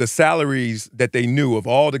the salaries that they knew of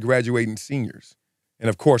all the graduating seniors. And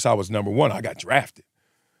of course, I was number one. I got drafted.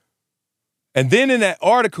 And then in that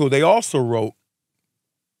article, they also wrote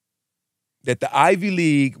that the Ivy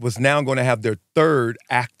League was now going to have their third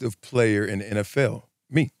active player in the NFL,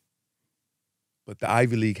 me. But the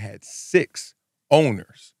Ivy League had 6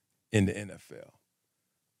 owners in the NFL.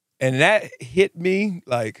 And that hit me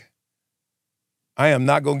like, I am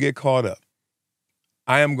not going to get caught up.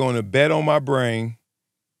 I am going to bet on my brain,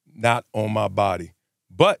 not on my body.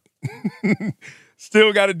 But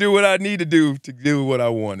still got to do what I need to do what I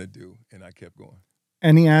want to do. And I kept going.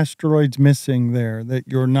 Any asteroids missing there that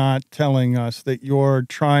you're not telling us, that you're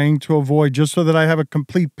trying to avoid, just so that I have a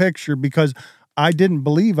complete picture? Because I didn't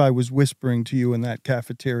believe I was whispering to you in that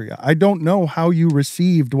cafeteria. I don't know how you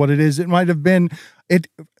received what it is. It might have been it.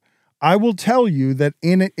 I will tell you that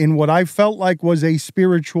in what I felt like was a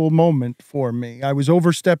spiritual moment for me, I was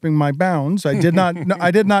overstepping my bounds. I did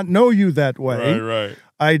not know you that way. Right.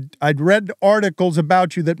 I'd read articles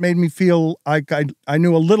about you that made me feel like I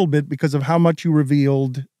knew a little bit because of how much you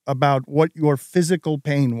revealed about what your physical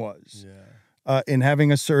pain was. Yeah. In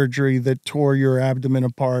having a surgery that tore your abdomen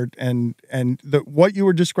apart, and what you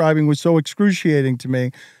were describing was so excruciating to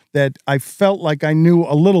me that I felt like I knew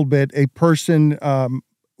a little bit a person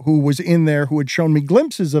who was in there who had shown me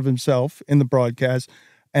glimpses of himself in the broadcast,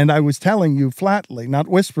 and I was telling you flatly, not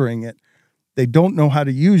whispering it, they don't know how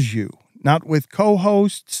to use you, not with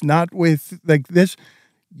co-hosts, not with like this.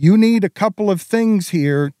 You need a couple of things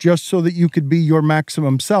here just so that you could be your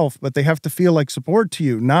maximum self, but they have to feel like support to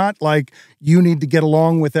you, not like you need to get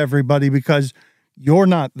along with everybody because you're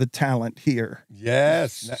not the talent here.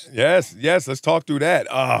 Yes. Let's talk through that.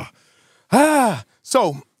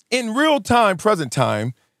 So in real time, present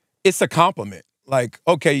time, it's a compliment. Like,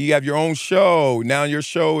 okay, you have your own show. Now your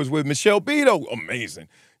show is with Michelle Beto. Amazing.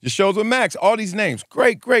 Your show's with Max. All these names.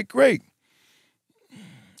 Great.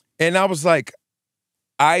 And I was like,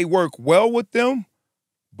 I work well with them,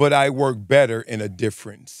 but I work better in a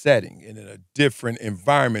different setting, in a different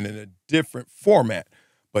environment, in a different format.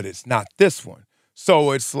 But it's not this one.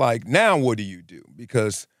 So it's like, now what do you do?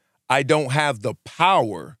 Because I don't have the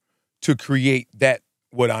power to create that,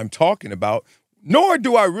 what I'm talking about, nor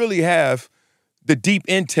do I really have the deep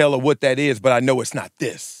intel of what that is, but I know it's not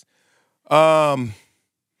this. So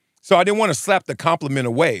I didn't want to slap the compliment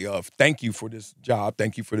away of thank you for this job,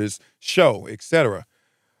 thank you for this show, etc.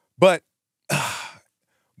 But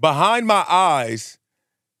behind my eyes,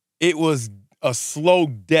 it was a slow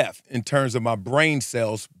death in terms of my brain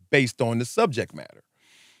cells based on the subject matter,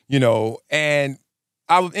 and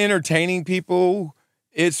I was entertaining people.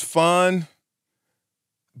 It's fun,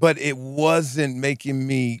 but it wasn't making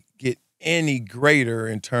me get any greater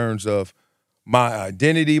in terms of my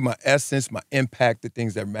identity, my essence, my impact, the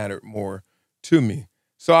things that mattered more to me.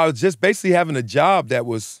 So I was just basically having a job that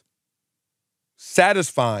was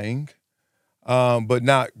satisfying, but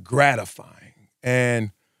not gratifying.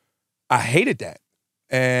 And I hated that.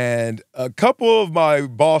 And a couple of my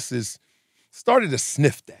bosses started to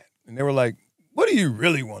sniff that. And they were like, what do you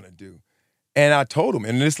really want to do? And I told them,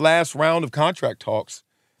 in this last round of contract talks,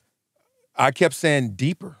 I kept saying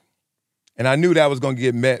deeper. And I knew that was going to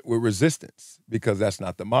get met with resistance because that's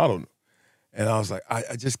not the model. And I was like,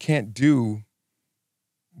 I just can't do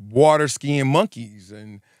water skiing monkeys.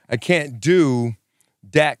 And I can't do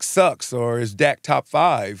Dak sucks or is Dak top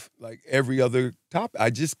 5 like every other top. I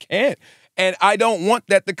just can't. And I don't want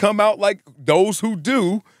that to come out like those who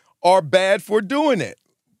do are bad for doing it.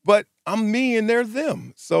 But I'm me and they're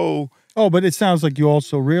them. So. Oh, but it sounds like you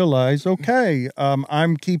also realize, okay,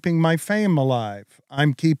 I'm keeping my fame alive.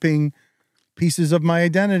 I'm keeping pieces of my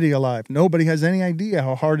identity alive. Nobody has any idea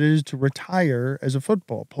how hard it is to retire as a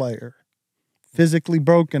football player, physically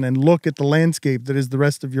broken, and look at the landscape that is the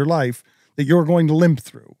rest of your life that you're going to limp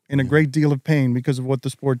through in a great deal of pain because of what the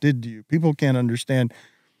sport did to you. People can't understand.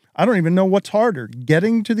 I don't even know what's harder,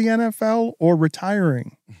 getting to the NFL or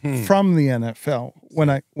retiring from the NFL when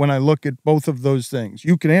I look at both of those things.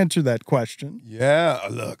 You can answer that question. Yeah,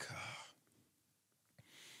 look,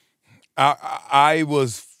 I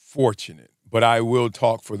was fortunate, but I will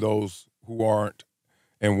talk for those who aren't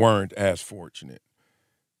and weren't as fortunate.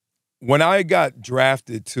 When I got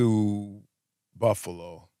drafted to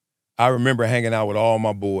Buffalo, I remember hanging out with all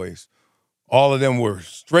my boys. All of them were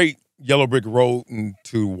straight yellow brick road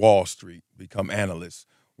into Wall Street, become analysts,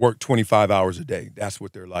 work 25 hours a day. That's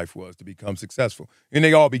what their life was, to become successful. And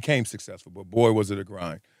they all became successful, but boy, was it a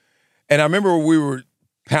grind. And I remember we were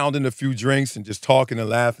pounding a few drinks and just talking and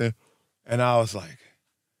laughing, and I was like,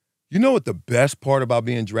 you know what the best part about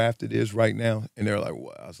being drafted is right now? And they're like,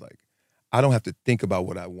 what? I was like, I don't have to think about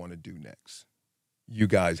what I want to do next. You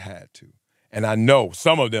guys had to. And I know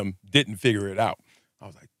some of them didn't figure it out. I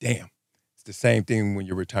was like, damn. It's the same thing when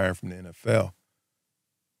you're retiring from the NFL.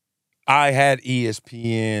 I had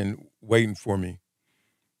ESPN waiting for me.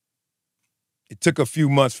 It took a few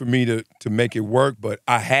months for me to make it work, but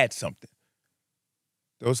I had something.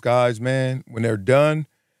 Those guys, man, when they're done,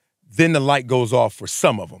 then the light goes off for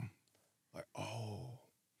some of them. Like, oh,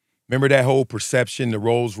 remember that whole perception, the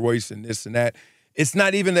Rolls Royce and this and that? It's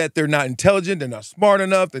not even that they're not intelligent, they're not smart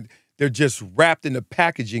enough, they're just wrapped in the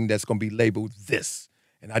packaging that's going to be labeled this.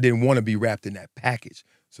 And I didn't want to be wrapped in that package.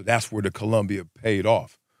 So that's where the Columbia paid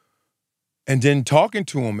off. And then talking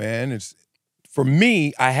to him, man, for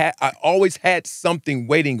me, I always had something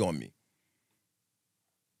waiting on me.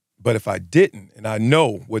 But if I didn't, and I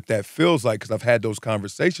know what that feels like because I've had those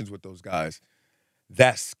conversations with those guys,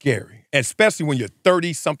 that's scary. And especially when you're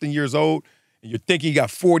 30-something years old and you're thinking you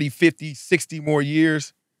got 40, 50, 60 more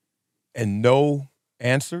years and no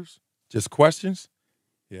answers, just questions.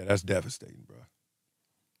 Yeah, that's devastating, bro.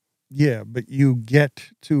 Yeah, but you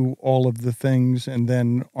get to all of the things and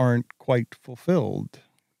then aren't quite fulfilled.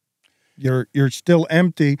 You're still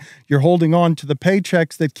empty. You're holding on to the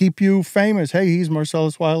paychecks that keep you famous. Hey, he's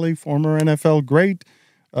Marcellus Wiley, former NFL great,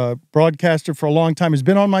 broadcaster for a long time. Has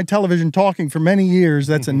been on my television talking for many years.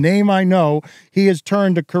 That's a name I know. He has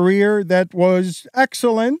turned a career that was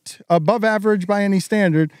excellent, above average by any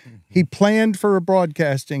standard. He planned for a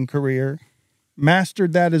broadcasting career,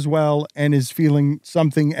 mastered that as well, and is feeling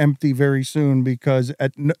something empty very soon because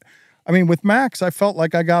with Max, I felt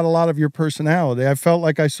like I got a lot of your personality. I felt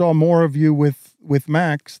like I saw more of you with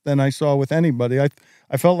Max than I saw with anybody.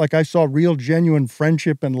 I felt like I saw real, genuine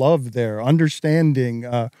friendship and love there, understanding.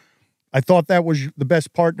 I thought that was the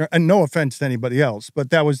best partner, and no offense to anybody else, but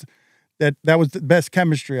that was the best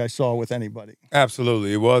chemistry I saw with anybody.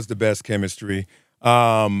 Absolutely, it was the best chemistry.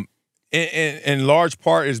 In large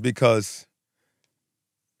part is because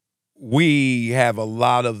we have a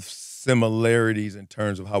lot of similarities in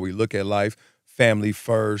terms of how we look at life, family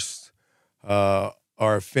first, our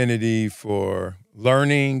affinity for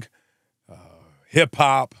learning,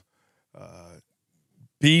 hip-hop,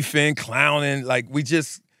 beefing, clowning. Like, we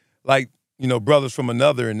just, brothers from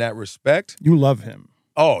another in that respect. You love him.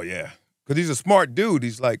 Oh, yeah, because he's a smart dude.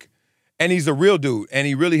 And he's a real dude, and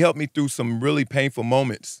he really helped me through some really painful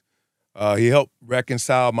moments. He helped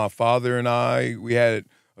reconcile my father and I. We had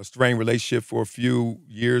a strained relationship for a few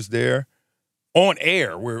years there. On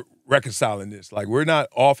air, we're reconciling this. Like, we're not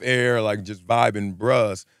off air, like just vibing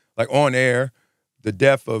bros. Like, on air, the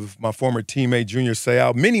death of my former teammate, Junior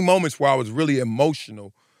Seau, many moments where I was really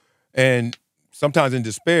emotional and sometimes in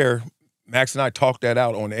despair. Max and I talked that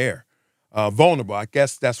out on air. Vulnerable, I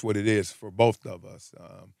guess that's what it is for both of us.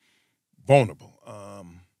 Vulnerable.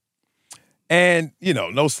 And,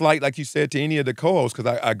 no slight, like you said, to any of the co-hosts,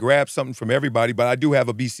 because I grabbed something from everybody, but I do have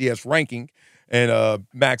a BCS ranking, and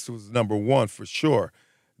Max was number one for sure.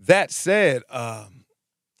 That said,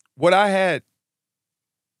 what I had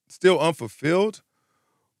still unfulfilled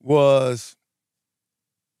was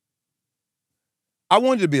I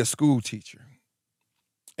wanted to be a school teacher,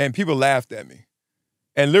 and people laughed at me.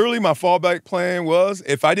 And literally my fallback plan was,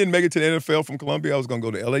 if I didn't make it to the NFL from Columbia, I was going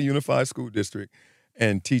to go to LA Unified School District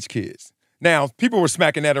and teach kids. Now, people were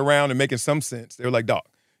smacking that around and making some sense. They were like, Doc,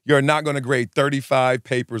 you're not going to grade 35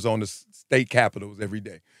 papers on the state capitals every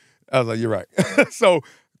day. I was like, you're right. So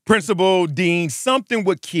principal, dean, something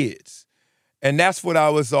with kids. And that's what I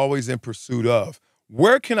was always in pursuit of.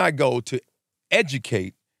 Where can I go to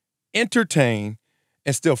educate, entertain,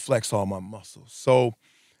 and still flex all my muscles? So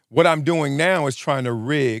what I'm doing now is trying to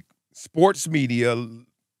rig sports media,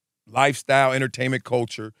 lifestyle, entertainment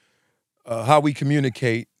culture, how we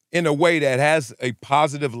communicate in a way that has a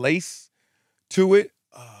positive lace to it,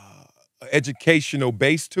 educational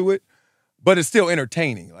base to it, but it's still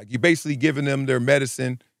entertaining. Like, you're basically giving them their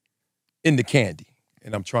medicine in the candy,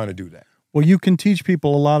 and I'm trying to do that. Well, you can teach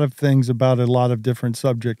people a lot of things about a lot of different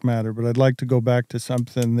subject matter, but I'd like to go back to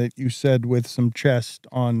something that you said with some chest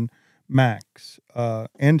on Max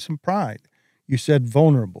and some pride. You said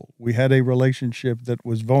vulnerable. We had a relationship that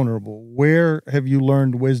was vulnerable. Where have you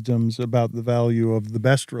learned wisdoms about the value of the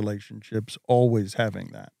best relationships always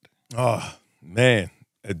having that? Oh, man.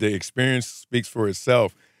 The experience speaks for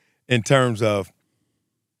itself in terms of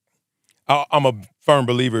I'm a firm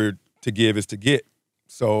believer to give is to get.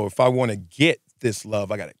 So if I want to get this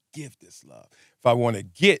love, I got to give this love. If I want to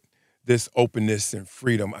get this openness and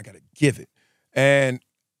freedom, I got to give it. And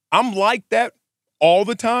I'm like that all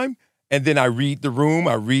the time. And then I read the room,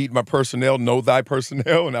 I read my personnel, know thy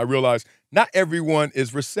personnel, and I realize not everyone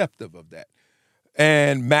is receptive of that.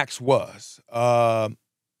 And Max was.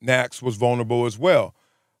 Max was vulnerable as well.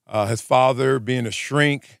 His father being a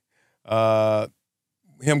shrink,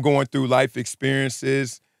 him going through life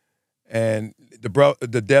experiences, and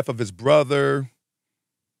the death of his brother,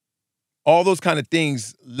 all those kind of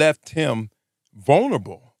things left him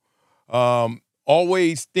vulnerable.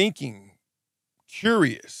 Always thinking,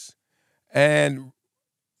 curious, and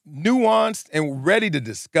nuanced and ready to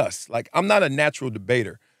discuss. Like, I'm not a natural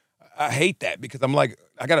debater. I hate that because I'm like,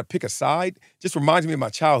 I got to pick a side. Just reminds me of my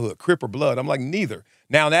childhood, Crip or Blood. I'm like, neither.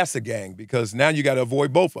 Now that's a gang because now you got to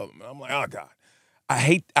avoid both of them. And I'm like, oh God, I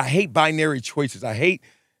hate binary choices. I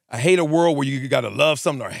hate a world where you got to love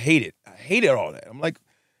something or hate it. I hated all that. I'm like,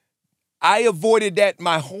 I avoided that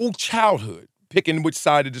my whole childhood, picking which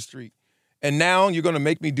side of the street. And now you're going to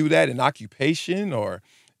make me do that in occupation or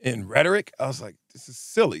in rhetoric? I was like, this is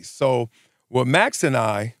silly. So with Max and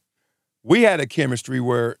I, we had a chemistry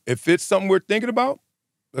where if it's something we're thinking about,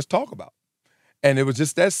 let's talk about it. And it was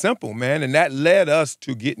just that simple, man. And that led us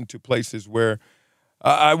to get into places where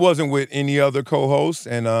I wasn't with any other co-hosts.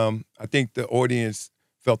 And I think the audience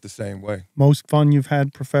felt the same way. Most fun you've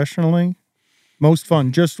had professionally? Most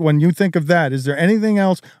fun. Just when you think of that, is there anything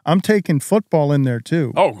else? I'm taking football in there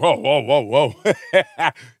too. Oh, whoa.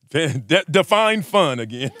 Define fun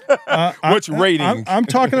again. Which rating? I'm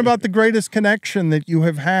talking about the greatest connection that you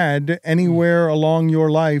have had anywhere along your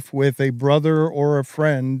life with a brother or a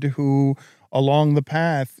friend who, along the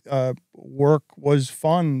path, work was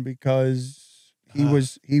fun because he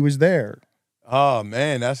was there. Oh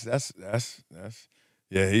man, that's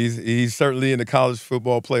yeah. He's certainly in the college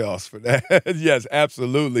football playoffs for that. Yes,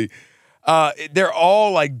 absolutely. They're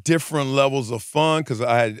all like different levels of fun because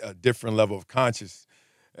I had a different level of consciousness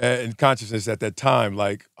at that time.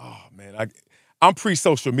 Like, oh man, I'm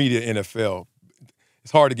pre-social media NFL.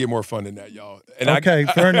 It's hard to get more fun than that, y'all. And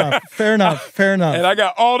fair enough. And I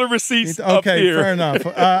got all the receipts up here. Fair enough.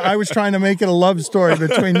 I was trying to make it a love story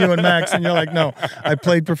between you and Max, and you're like, no, I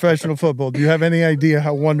played professional football. Do you have any idea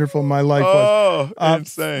how wonderful my life was? Oh,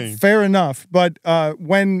 insane. Fair enough. But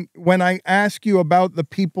when I ask you about the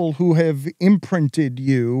people who have imprinted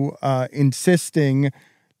you, insisting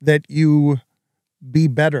that you be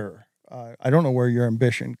better, I don't know where your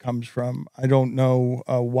ambition comes from. I don't know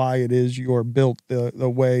why it is you're built the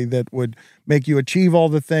way that would make you achieve all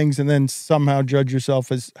the things and then somehow judge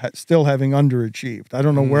yourself as still having underachieved. I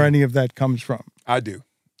don't know where any of that comes from. I do.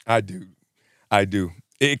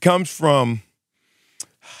 It comes from,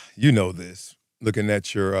 you know this, looking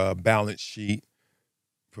at your balance sheet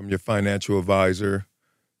from your financial advisor.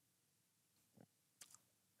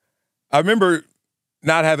 I remember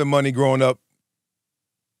not having money growing up,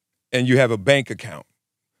 and you have a bank account.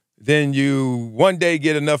 Then you one day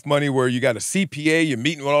get enough money where you got a CPA, you're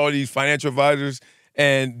meeting with all these financial advisors,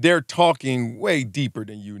 and they're talking way deeper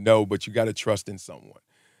than you know, but you got to trust in someone.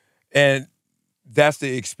 And that's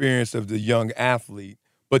the experience of the young athlete.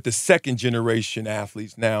 But the second generation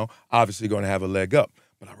athletes now obviously going to have a leg up.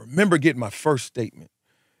 But I remember getting my first statement,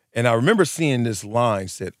 and I remember seeing this line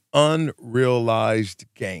said, unrealized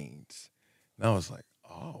gains. And I was like,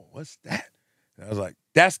 oh, what's that? And I was like,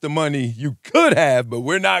 that's the money you could have, but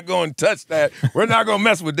we're not going to touch that. We're not going to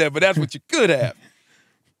mess with that, but that's what you could have.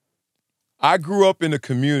 I grew up in a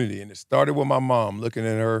community, and it started with my mom, looking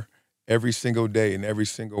at her every single day in every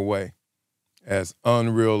single way as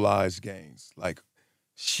unrealized gains. Like,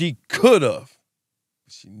 she could have,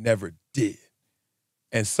 but she never did.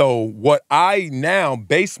 And so what I now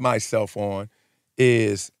base myself on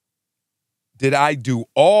is, did I do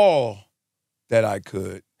all that I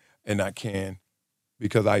could and I can?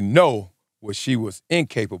 Because I know what she was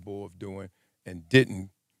incapable of doing and didn't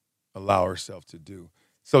allow herself to do.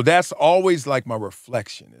 So that's always like my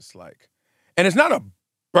reflection. It's like, and it's not a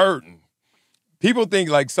burden. People think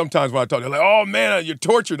like sometimes when I talk, they're like, oh man, you're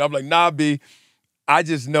tortured. I'm like, nah, B. I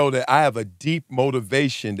just know that I have a deep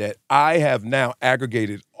motivation that I have now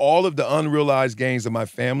aggregated all of the unrealized gains of my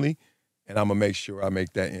family, and I'm going to make sure I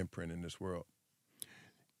make that imprint in this world.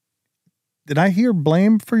 Did I hear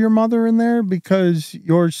blame for your mother in there? Because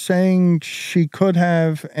you're saying she could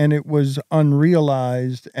have and it was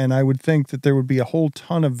unrealized, and I would think that there would be a whole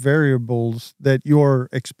ton of variables that you're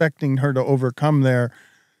expecting her to overcome there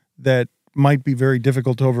that might be very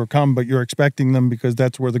difficult to overcome, but you're expecting them because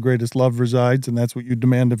that's where the greatest love resides, and that's what you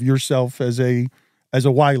demand of yourself as a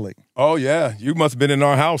Wiley. Oh, yeah. You must have been in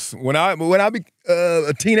our house. When I became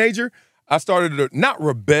a teenager, I started to not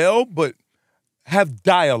rebel, but have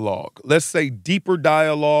dialogue. Let's say deeper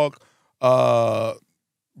dialogue,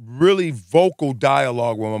 really vocal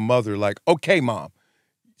dialogue with my mother. Like, okay, Mom,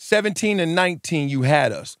 17 and 19, you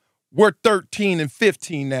had us. We're 13 and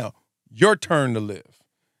 15 now. Your turn to live.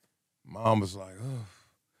 Mom was like, oh.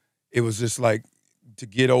 It was just like to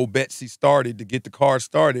get old Betsy started, to get the car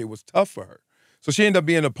started, it was tough for her. So she ended up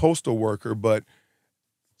being a postal worker, but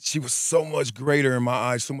she was so much greater in my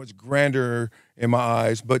eyes, so much grander in my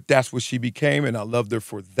eyes, but that's what she became, and I loved her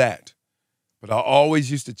for that. But I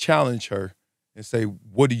always used to challenge her and say,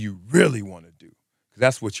 what do you really want to do? Because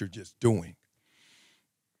that's what you're just doing.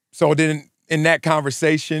 So then in that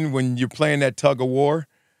conversation, when you're playing that tug of war,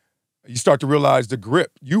 you start to realize the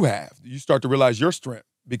grip you have. You start to realize your strength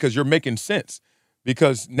because you're making sense.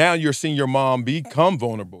 Because now you're seeing your mom become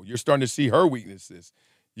vulnerable. You're starting to see her weaknesses.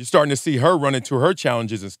 You're starting to see her run into her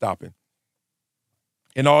challenges and stopping.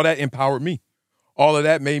 And all that empowered me. All of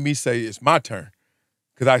that made me say, it's my turn.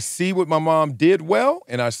 Because I see what my mom did well,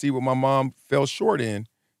 and I see what my mom fell short in.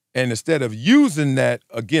 And instead of using that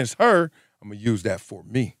against her, I'm going to use that for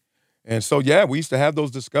me. And so, yeah, we used to have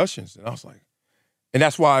those discussions. And I was like, and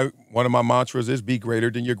that's why one of my mantras is be greater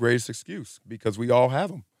than your greatest excuse, because we all have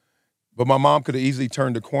them. But my mom could have easily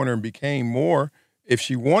turned the corner and became more if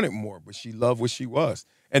she wanted more, but she loved what she was.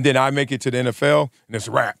 And then I make it to the NFL, and it's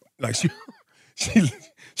a wrap. Like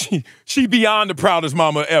she beyond the proudest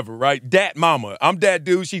mama ever, right? Dat mama. I'm that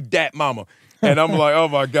dude, she dat mama. And I'm like, oh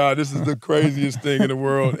my God, this is the craziest thing in the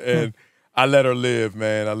world. And I let her live,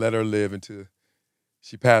 man. I let her live until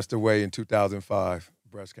she passed away in 2005,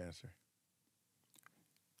 breast cancer.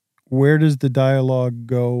 Where does the dialogue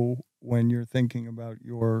go when you're thinking about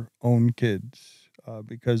your own kids?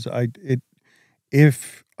 Because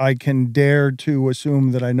if I can dare to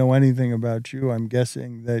assume that I know anything about you, I'm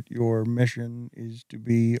guessing that your mission is to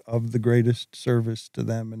be of the greatest service to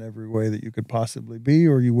them in every way that you could possibly be,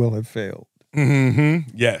 or you will have failed. Mm-hmm.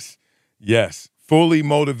 Yes. Yes. Fully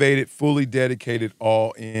motivated, fully dedicated,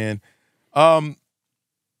 all in.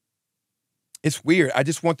 It's weird. I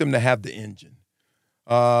just want them to have the engine.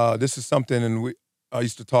 This is something I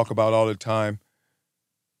used to talk about all the time.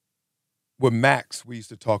 With Max, we used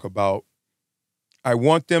to talk about, I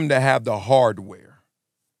want them to have the hardware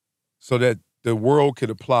so that the world could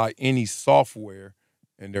apply any software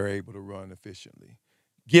and they're able to run efficiently.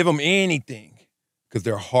 Give them anything because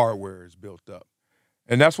their hardware is built up.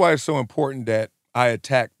 And that's why it's so important that I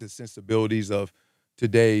attack the sensibilities of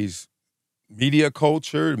today's media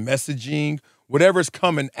culture, messaging, whatever's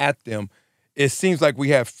coming at them. It seems like we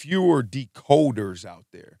have fewer decoders out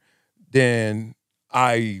there than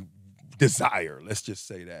I desire. Let's just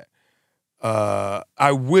say that.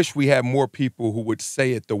 I wish we had more people who would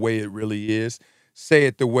say it the way it really is, say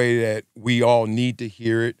it the way that we all need to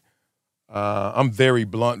hear it. I'm very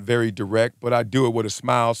blunt, very direct, but I do it with a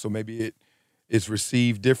smile, so maybe it is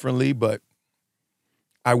received differently. But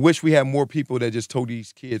I wish we had more people that just told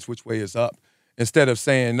these kids which way is up, instead of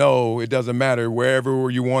saying, no, it doesn't matter, wherever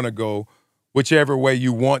you want to go, whichever way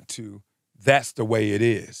you want to, that's the way it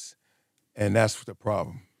is. And that's the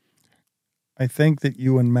problem. I think that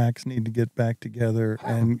you and Max need to get back together,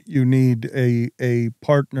 and you need a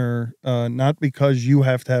partner, not because you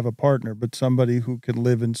have to have a partner, but somebody who could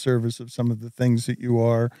live in service of some of the things that you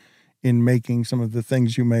are in making some of the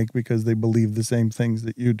things you make because they believe the same things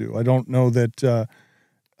that you do. I don't know that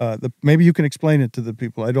maybe you can explain it to the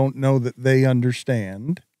people. I don't know that they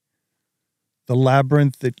understand the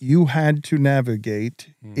labyrinth that you had to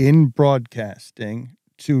navigate in broadcasting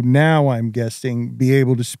to now, I'm guessing, be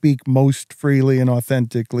able to speak most freely and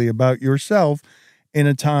authentically about yourself in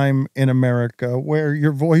a time in America where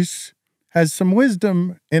your voice has some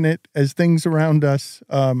wisdom in it as things around us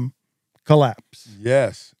collapse.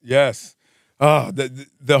 Yes, yes.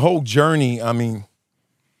 The whole journey, I mean,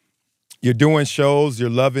 you're doing shows,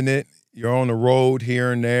 you're loving it, you're on the road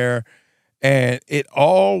here and there, and it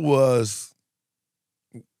all was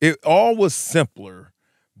simpler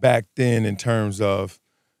back then in terms of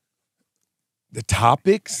the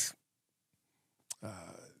topics,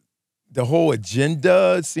 the whole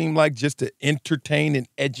agenda seemed like just to entertain and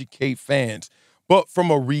educate fans, but from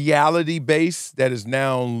a reality base that is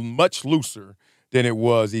now much looser than it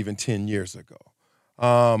was even 10 years ago.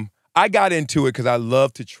 I got into it because I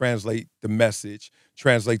love to translate the message,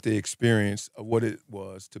 translate the experience of what it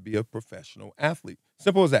was to be a professional athlete.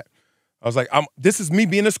 Simple as that. I was like, this is me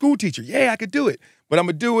being a school teacher. Yeah, I could do it, but I'm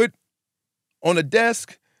going to do it on a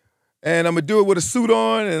desk, and I'm going to do it with a suit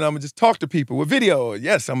on, and I'm going to just talk to people with video.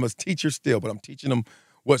 Yes, I'm a teacher still, but I'm teaching them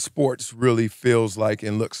what sports really feels like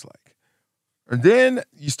and looks like. And then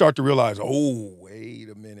you start to realize, oh, wait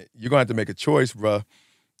a minute. You're going to have to make a choice, bruh.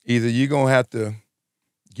 Either you're going to have to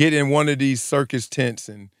get in one of these circus tents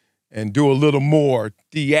and do a little more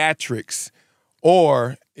theatrics,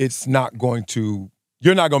 or you're not going to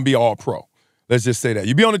be all pro. Let's just say that.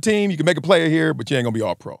 You be on the team, you can make a player here, but you ain't going to be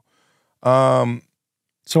all pro.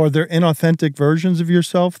 So are there inauthentic versions of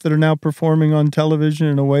yourself that are now performing on television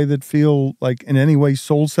in a way that feel like in any way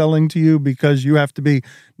soul-selling to you, because you have to be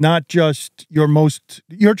not just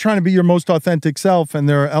you're trying to be your most authentic self, and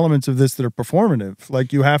there are elements of this that are performative.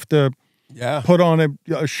 Like you have to put on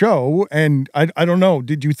a show, and I don't know,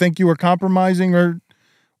 did you think you were compromising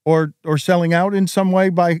or selling out in some way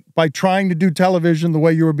by trying to do television the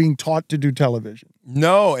way you were being taught to do television?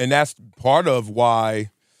 No, and that's part of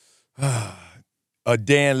why a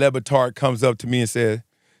Dan LeBatard comes up to me and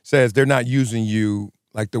says they're not using you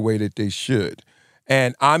like the way that they should.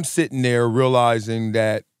 And I'm sitting there realizing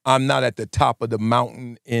that I'm not at the top of the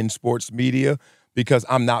mountain in sports media because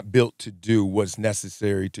I'm not built to do what's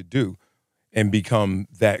necessary to do. and become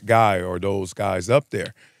that guy or those guys up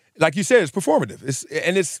there. Like you said, it's performative.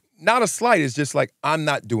 It's not a slight. It's just like, I'm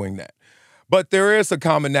not doing that. But there is a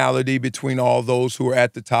commonality between all those who are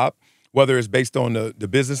at the top, whether it's based on the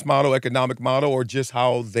business model, economic model, or just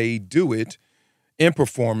how they do it in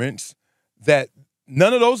performance, that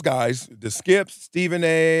none of those guys, the Skips, Stephen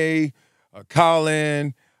A.,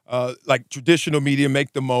 Colin, like traditional media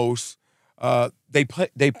make the most, they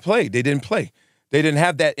didn't play. They didn't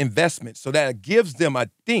have that investment. So that gives them, I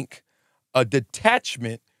think, a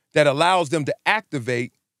detachment that allows them to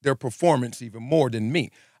activate their performance even more than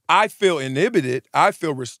me. I feel inhibited. I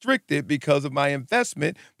feel restricted because of my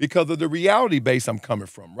investment, because of the reality base I'm coming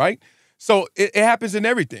from, right? So it happens in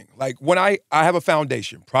everything. Like when I have a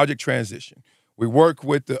foundation, Project Transition. We work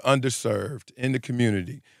with the underserved in the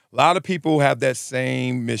community. A lot of people have that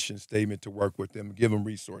same mission statement to work with them, give them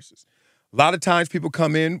resources. A lot of times people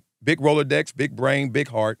come in, big Rolodex, big brain, big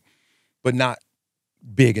heart, but not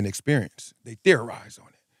big in experience. They theorize on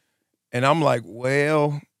it. And I'm like,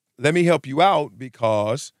 well, let me help you out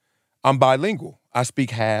because I'm bilingual. I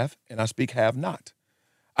speak have and I speak have not.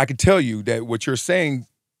 I can tell you that what you're saying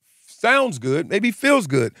sounds good, maybe feels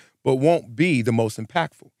good, but won't be the most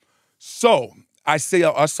impactful. So I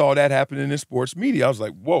saw that happening in sports media. I was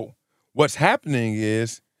like, whoa, what's happening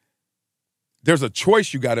is there's a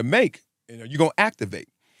choice you got to make. You're going to activate.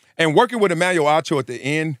 And working with Emmanuel Acho at the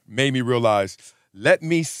end made me realize, let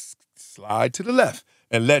me slide to the left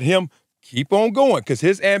and let him keep on going, because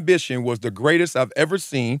his ambition was the greatest I've ever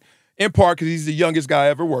seen, in part because he's the youngest guy I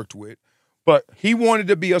ever worked with. But he wanted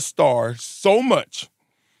to be a star so much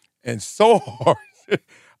and so hard.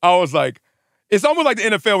 I was like, it's almost like the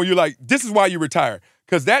NFL when you're like, this is why you retire.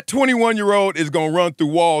 Because that 21-year-old is going to run through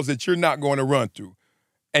walls that you're not going to run through.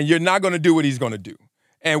 And you're not going to do what he's going to do.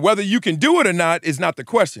 And whether you can do it or not is not the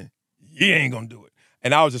question. He ain't going to do it.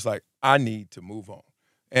 And I was just like, I need to move on.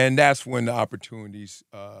 And that's when the opportunities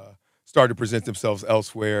started to present themselves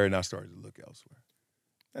elsewhere, and I started to look elsewhere.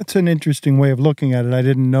 That's an interesting way of looking at it. I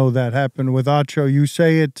didn't know that happened with Acho. You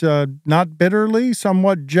say it not bitterly,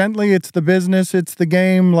 somewhat gently. It's the business, it's the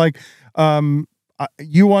game. Like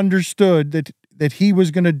you understood that he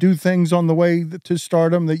was going to do things on the way to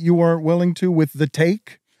stardom that you weren't willing to with the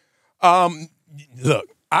take? Look,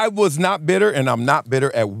 I was not bitter, and I'm not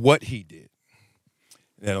bitter at what he did.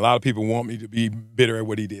 And a lot of people want me to be bitter at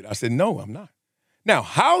what he did. I said, no, I'm not. Now,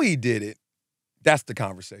 how he did it, that's the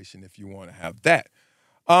conversation if you want to have that.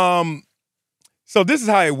 So this is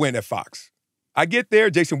how it went at Fox. I get there,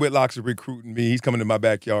 Jason Whitlock's recruiting me. He's coming to my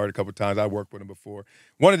backyard a couple of times. I worked with him before.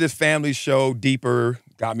 One of this family show, Deeper,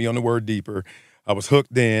 got me on the word deeper. I was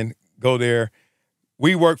hooked in, go there.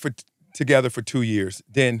 We worked together for 2 years.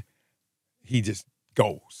 Then he just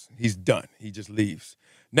goes. He's done. He just leaves.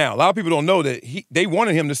 Now, a lot of people don't know that they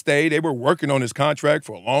wanted him to stay. They were working on his contract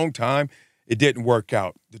for a long time. It didn't work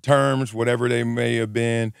out. The terms, whatever they may have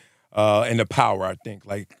been, and the power, I think,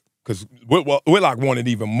 like, because Whitlock wanted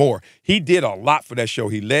even more. He did a lot for that show.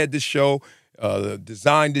 He led the show,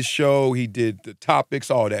 designed the show. He did the topics,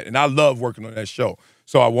 all that. And I love working on that show.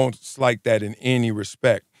 So I won't slight that in any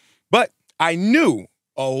respect. But I knew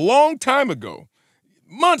a long time ago,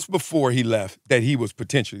 months before he left, that he was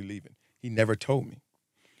potentially leaving. He never told me.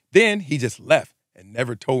 Then he just left and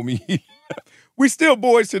never told me he left. We still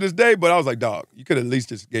boys to this day, but I was like, dog, you could at least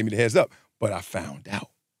just gave me the heads up. But I found out.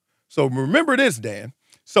 So remember this, Dan.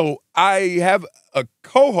 So I have a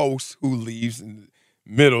co-host who leaves in the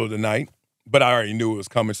middle of the night, but I already knew it was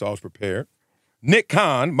coming, so I was prepared. Nick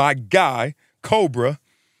Khan, my guy, Cobra,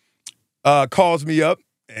 calls me up.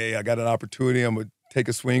 Hey, I got an opportunity. I'm going to take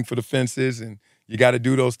a swing for the fences, and you got to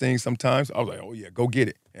do those things sometimes. I was like, oh, yeah, go get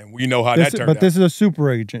it. And we know how that turned out. But this is a super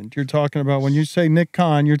agent. You're talking about, when you say Nick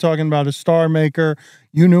Khan, you're talking about a star maker.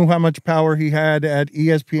 You knew how much power he had at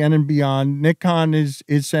ESPN and beyond. Nick Khan is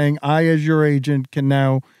saying, I, as your agent, can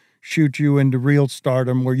now shoot you into real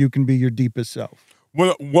stardom where you can be your deepest self.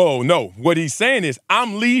 Well, whoa, no. What he's saying is,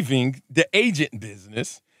 I'm leaving the agent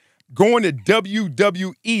business, going to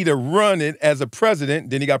WWE to run it as a president.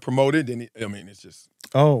 Then he got promoted. It's just.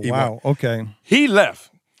 Oh, wow. Okay. He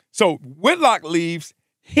left. So Whitlock leaves.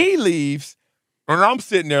 He leaves. And I'm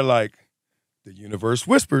sitting there like, the universe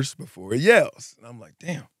whispers before it yells. And I'm like,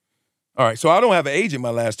 damn. All right. So I don't have an agent my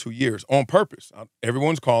last 2 years on purpose.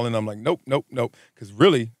 Everyone's calling. I'm like, nope. Because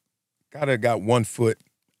really, got 1 foot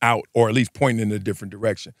out, or at least pointing in a different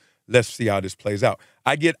direction. Let's see how this plays out.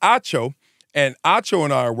 I get Acho, and Acho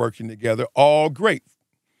and I are working together, all great.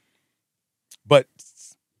 But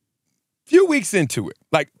few weeks into it,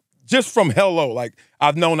 like just from hello, like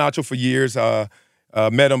I've known Acho for years.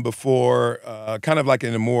 Met him before, kind of like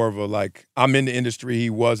in a more of a like, I'm in the industry, he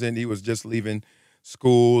wasn't. He was just leaving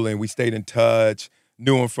school, and we stayed in touch.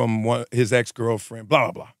 Knew him from his ex-girlfriend, blah,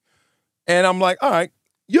 blah, blah. And I'm like, all right,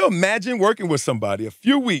 you imagine working with somebody a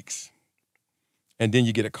few weeks, and then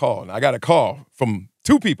you get a call. And I got a call from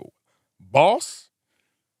two people, boss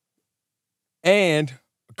and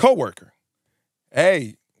a coworker.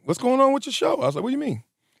 Hey, what's going on with your show? I was like, what do you mean?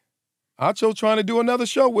 Acho trying to do another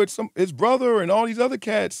show with his brother and all these other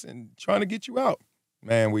cats and trying to get you out.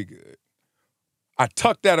 Man, we good. I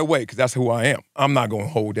tucked that away because that's who I am. I'm not going to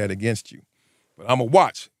hold that against you. But I'm going to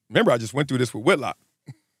watch. Remember, I just went through this with Whitlock.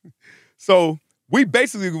 So we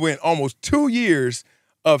basically went almost 2 years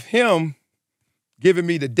of him giving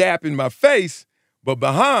me the dap in my face, but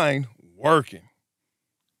behind, working.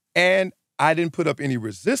 And I didn't put up any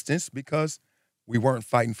resistance because we weren't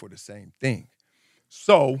fighting for the same thing.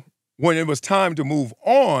 So when it was time to move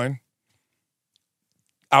on,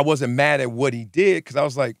 I wasn't mad at what he did because I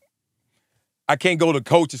was like, I can't go to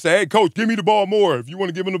coach and say, hey, coach, give me the ball more if you want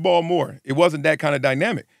to give him the ball more. It wasn't that kind of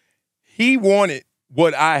dynamic. He wanted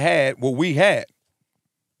what I had, what we had.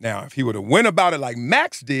 Now, if he would have went about it like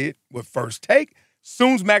Max did with First Take,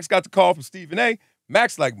 soon as Max got the call from Stephen A.,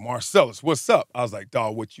 Max like, Marcellus, what's up? I was like,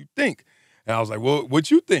 dawg, what you think? And I was like, well, what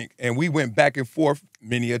you think? And we went back and forth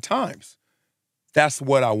many a times. That's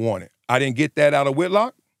what I wanted. I didn't get that out of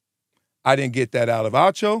Whitlock. I didn't get that out of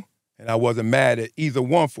Acho. And I wasn't mad at either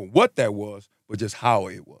one for what that was, but just how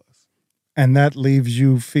it was. And that leaves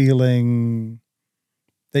you feeling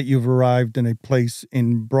that you've arrived in a place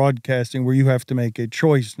in broadcasting where you have to make a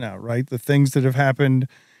choice now, right? The things that have happened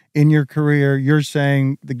in your career, you're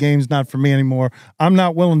saying the game's not for me anymore. I'm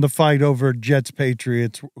not willing to fight over Jets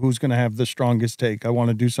Patriots, who's going to have the strongest take. I want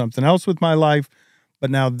to do something else with my life. But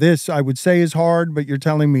now this, I would say, is hard, but you're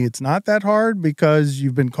telling me it's not that hard because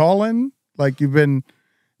you've been calling, like you've been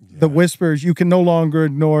the whispers. You can no longer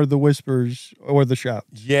ignore the whispers or the shouts.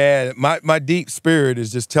 Yeah, my deep spirit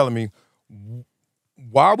is just telling me,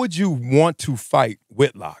 why would you want to fight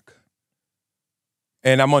Whitlock?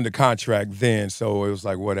 And I'm under contract then, so it was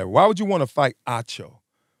like, whatever. Why would you want to fight Acho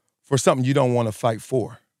for something you don't want to fight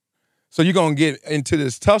for? So you're going to get into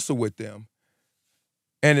this tussle with them,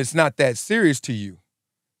 and it's not that serious to you.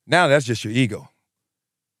 Now that's just your ego.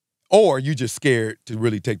 Or you just scared to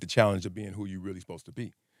really take the challenge of being who you're really supposed to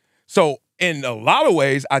be. So in a lot of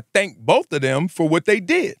ways, I thank both of them for what they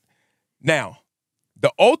did. Now,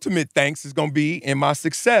 the ultimate thanks is going to be in my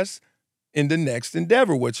success in the next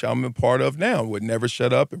endeavor, which I'm a part of now, with Never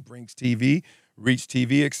Shut Up and Brinks TV, Reach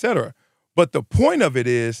TV, etc. But the point of it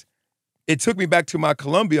is, it took me back to my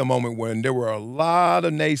Columbia moment when there were a lot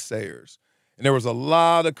of naysayers and there was a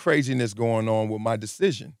lot of craziness going on with my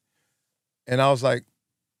decision. And I was like,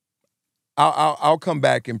 I'll come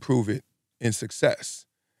back and prove it in success.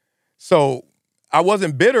 So I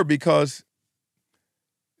wasn't bitter because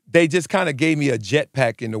they just kind of gave me a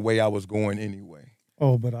jetpack in the way I was going anyway.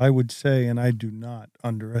 Oh, but I would say, and I do not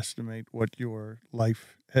underestimate what your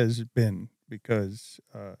life has been because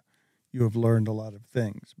you have learned a lot of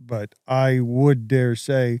things. But I would dare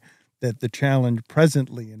say that the challenge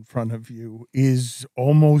presently in front of you is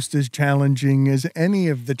almost as challenging as any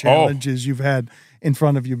of the challenges you've had in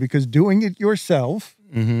front of you, because doing it yourself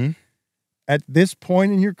at this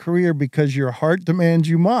point in your career, because your heart demands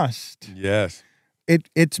you must. Yes.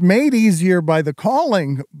 It's made easier by the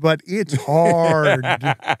calling, but it's hard.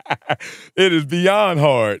 It is beyond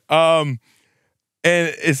hard. And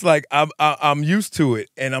it's like I'm used to it.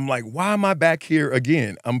 And I'm like, why am I back here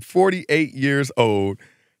again? I'm 48 years old,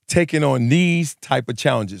 taking on these type of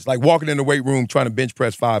challenges, like walking in the weight room trying to bench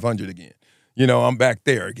press 500 again. You know, I'm back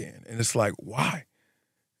there again. And it's like, why?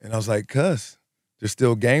 And I was like, cuz there's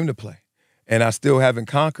still a game to play. And I still haven't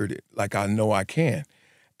conquered it like I know I can.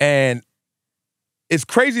 And as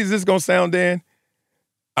crazy as this is going to sound, Dan,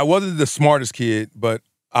 I wasn't the smartest kid, but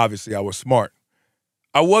obviously I was smart.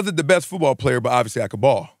 I wasn't the best football player, but obviously I could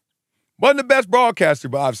ball. Wasn't the best broadcaster,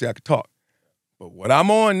 but obviously I could talk. But what I'm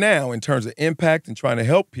on now in terms of impact and trying to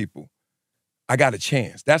help people, I got a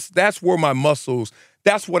chance. That's where my muscles,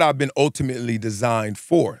 that's what I've been ultimately designed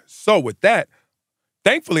for. So with that,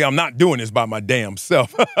 thankfully I'm not doing this by my damn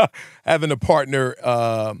self. Having a partner,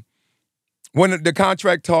 when the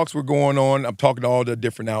contract talks were going on, I'm talking to all the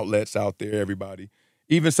different outlets out there, everybody,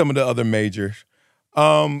 even some of the other majors.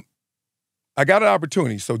 I got an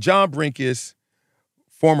opportunity. So John Brinkus,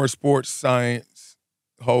 former sports science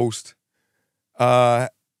host,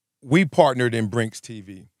 we partnered in Brinks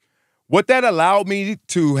TV. What that allowed me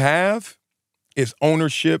to have is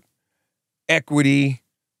ownership, equity,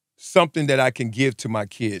 something that I can give to my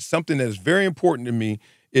kids. Something that is very important to me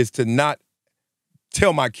is to not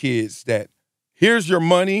tell my kids that here's your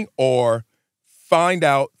money, or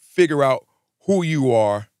figure out who you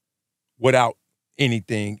are without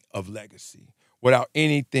anything of legacy, without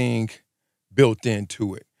anything built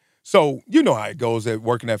into it. So you know how it goes at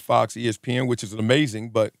working at Fox, ESPN, which is amazing,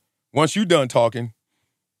 but once you're done talking,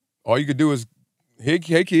 all you could do is, hey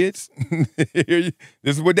kids, this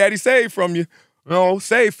is what daddy saved from you,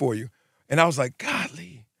 saved for you. And I was like,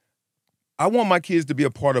 golly, I want my kids to be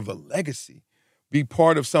a part of a legacy, be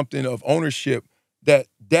part of something of ownership that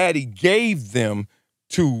daddy gave them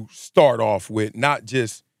to start off with, not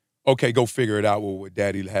just, okay, go figure it out with what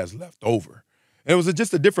daddy has left over. And it was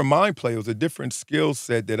just a different mind play. It was a different skill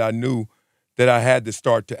set that I knew that I had to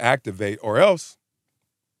start to activate, or else,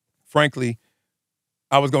 frankly,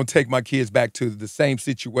 I was going to take my kids back to the same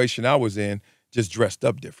situation I was in, just dressed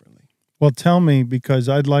up differently. Well, tell me, because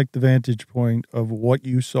I'd like the vantage point of what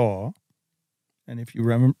you saw, and if you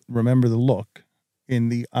remember the look in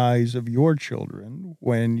the eyes of your children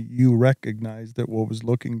when you recognized that what was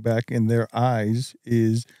looking back in their eyes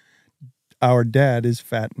is our dad is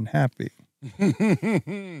fat and happy.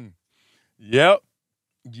 Yep.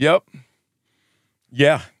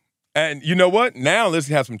 Yeah. And you know what? Now let's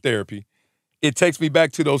have some therapy. It takes me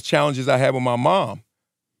back to those challenges I had with my mom,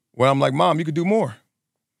 where I'm like, Mom, you could do more.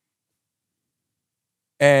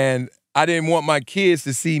 And I didn't want my kids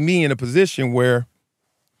to see me in a position where,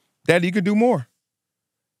 Daddy, you could do more.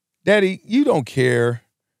 Daddy, you don't care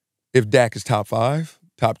if Dak is top 5,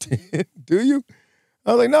 top 10, do you?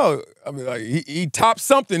 I was like, no. I mean, like, he topped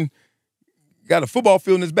something, got a football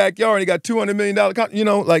field in his backyard, and he got $200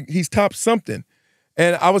 million, like he's topped something.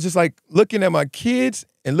 And I was just like looking at my kids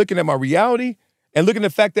and looking at my reality and looking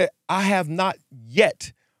at the fact that I have not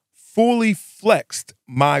yet fully flexed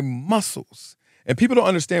my muscles. And people don't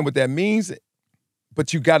understand what that means,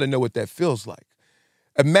 but you got to know what that feels like.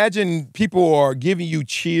 Imagine people are giving you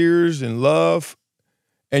cheers and love,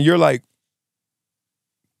 and you're like,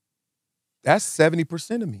 that's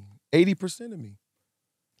 70% of me, 80% of me.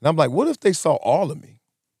 And I'm like, what if they saw all of me?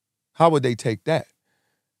 How would they take that?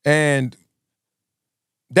 And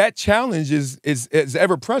that challenge is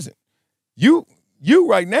ever present. You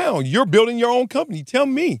right now, you're building your own company. Tell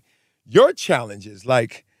me your challenges.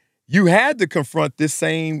 Like, you had to confront this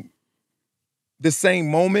same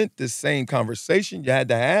moment, this same conversation you had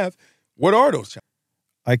to have. What are those challenges?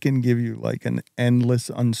 I can give you like an endless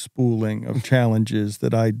unspooling of challenges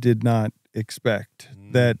that I did not expect,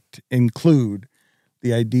 that include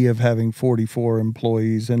the idea of having 44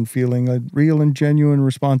 employees and feeling a real and genuine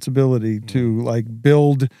responsibility to like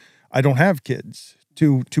build, I don't have kids,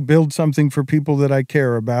 to build something for people that I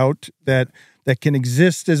care about, that can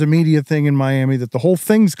exist as a media thing in Miami, that the whole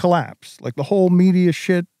thing's collapsed. Like the whole media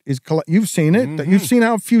shit is you've seen it. Mm-hmm. You've seen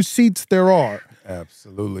how few seats there are.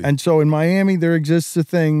 Absolutely. And so in Miami, there exists a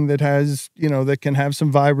thing that has, that can have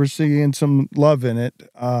some vibrancy and some love in it.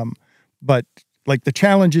 But like the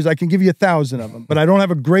challenges, I can give you 1,000 of them, but I don't have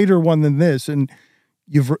a greater one than this. And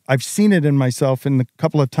I've seen it in myself in the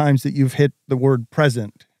couple of times that you've hit the word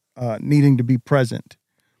present, needing to be present.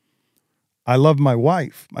 I love my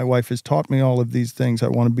wife. My wife has taught me all of these things. I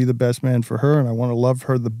want to be the best man for her, and I want to love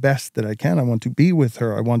her the best that I can. I want to be with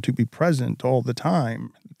her. I want to be present all the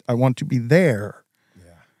time. I want to be there.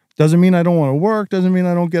 Yeah. Doesn't mean I don't want to work. Doesn't mean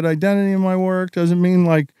I don't get identity in my work. Doesn't mean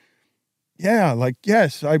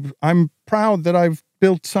yes, I'm proud that I've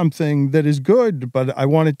built something that is good, but I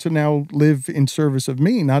want it to now live in service of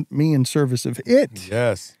me, not me in service of it.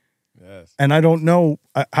 Yes. And I don't know,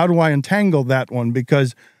 how do I untangle that one?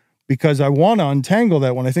 Because I want to untangle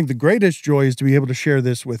that one. I think the greatest joy is to be able to share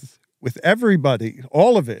this with everybody,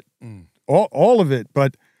 all of it, all of it.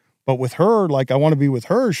 But with her, like I want to be with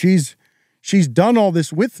her. She's done all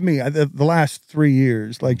this with me the last 3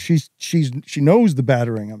 years. Like she knows the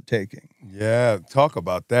battering I'm taking. Yeah, talk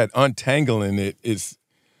about that. Untangling it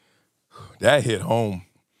that hit home.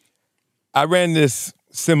 I ran this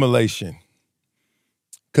simulation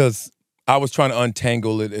because I was trying to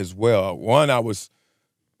untangle it as well. One, I was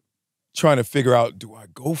trying to figure out, do I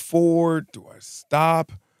go forward? Do I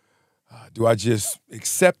stop? Do I just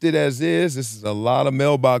accept it as is? This is a lot of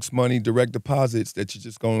mailbox money, direct deposits that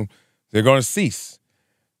they're going to cease.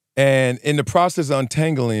 And in the process of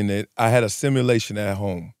untangling it, I had a simulation at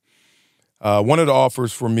home. One of the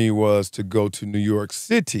offers for me was to go to New York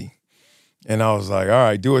City. And I was like, all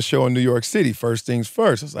right, do a show in New York City. First things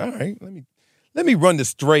first. I was like, all right, let me run the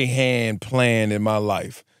Strahan plan in my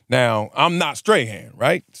life. Now, I'm not Strahan,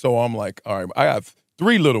 right? So I'm like, all right, I have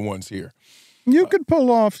 3 little ones here. You could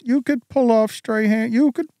pull off Strahan.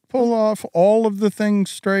 You could pull off all of the things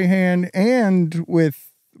Strahan, and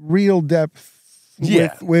with real depth,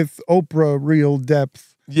 Yeah. with Oprah real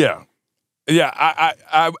depth. Yeah. Yeah,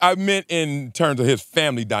 I meant in terms of his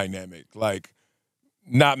family dynamic, like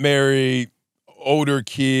not married, older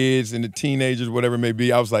kids and the teenagers, whatever it may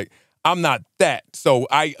be. I was like, I'm not that. So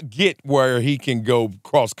I get where he can go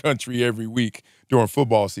cross country every week during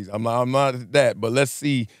football season. I'm not that, but let's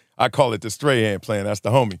see. I call it the stray hand plan. That's the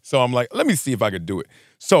homie. So I'm like, let me see if I could do it.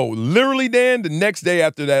 So literally, Dan, the next day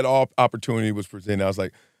after that opportunity was presented, I was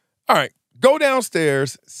like, all right, go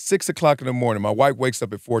downstairs, 6 o'clock in the morning. My wife wakes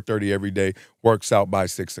up at 4:30 every day, works out by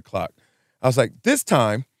 6 o'clock. I was like, this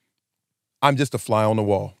time, I'm just a fly on the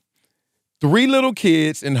wall. 3 little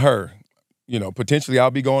kids and her. You know, potentially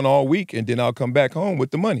I'll be going all week, and then I'll come back home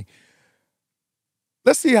with the money.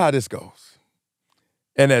 Let's see how this goes.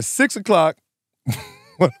 And at 6 o'clock,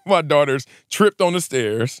 one of my daughters tripped on the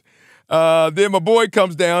stairs. Then my boy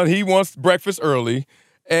comes down. He wants breakfast early.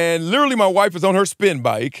 And literally my wife is on her spin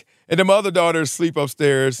bike, and then my other daughters sleep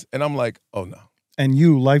upstairs. And I'm like, oh, no. And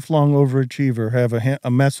you, lifelong overachiever, have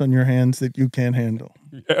a mess on your hands that you can't handle.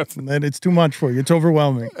 Yes. And then it's too much for you. It's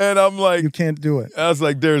overwhelming. And I'm like, you can't do it. I was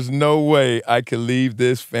like, there's no way I can leave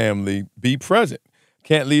this family, be present.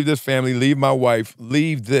 Can't leave this family, leave my wife,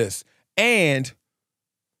 leave this. And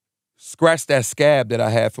scratch that scab that I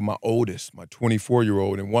had for my oldest, my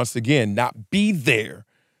 24-year-old. And once again, not be there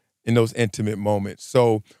in those intimate moments.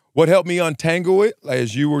 So what helped me untangle it, like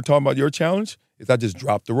as you were talking about your challenge, is I just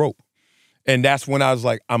dropped the rope. And that's when I was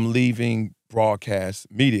like, I'm leaving broadcast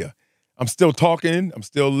media. I'm still talking, I'm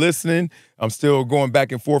still listening, I'm still going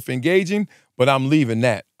back and forth engaging, but I'm leaving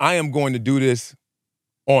that. I am going to do this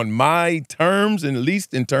on my terms, and at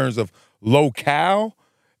least in terms of locale,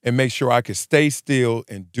 and make sure I can stay still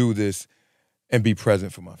and do this and be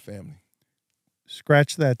present for my family.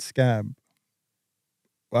 Scratch that scab.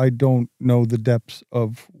 I don't know the depths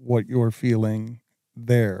of what you're feeling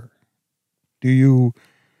there. Do you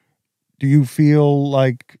feel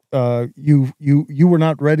like you were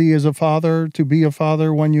not ready as a father to be a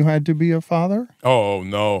father when you had to be a father? Oh,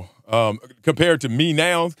 no. Compared to me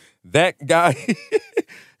now, that guy,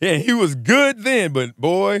 yeah, he was good then, but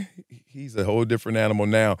boy, he's a whole different animal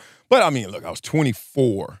now. But I mean, look, I was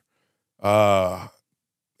 24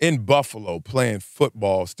 in Buffalo playing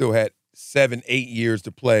football, still had 7-8 years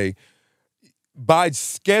to play. By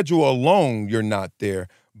schedule alone, you're not there.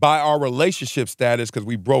 By our relationship status, because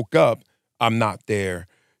we broke up, I'm not there.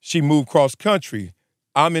 She moved cross country.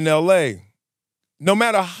 I'm in L.A. No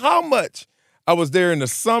matter how much I was there in the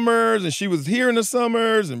summers and she was here in the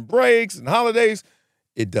summers and breaks and holidays,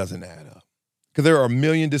 it doesn't add up. Because there are a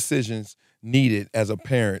million decisions needed as a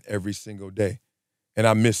parent every single day. And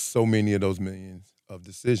I miss so many of those millions of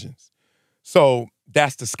decisions. So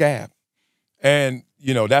that's the scab. And,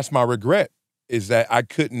 you know, that's my regret, is that I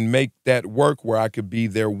couldn't make that work where I could be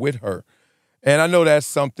there with her. And I know that's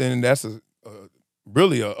something that's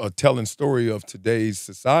really a telling story of today's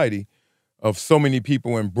society, of so many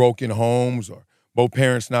people in broken homes or both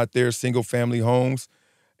parents not there, single family homes.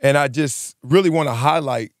 And I just really want to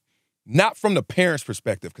highlight, not from the parent's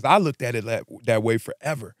perspective, because I looked at it that way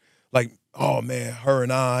forever. Like, oh man, her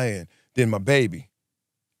and I, and then my baby.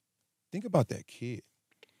 Think about that kid.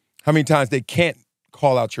 How many times they can't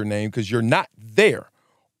call out your name because you're not there,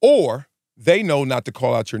 or they know not to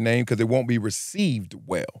call out your name because it won't be received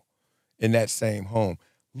well in that same home.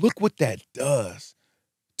 Look what that does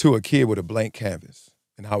to a kid with a blank canvas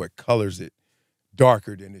and how it colors it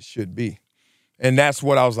darker than it should be. And that's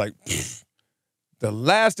what I was like, the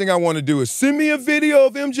last thing I want to do is send me a video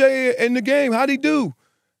of MJ in the game. How'd he do?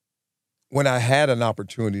 When I had an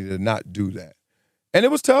opportunity to not do that. And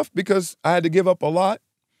it was tough because I had to give up a lot,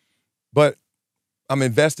 but I'm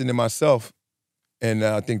investing in myself, and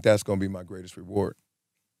I think that's going to be my greatest reward.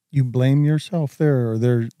 You blame yourself there,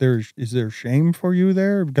 or is there shame for you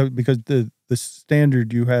there? Because the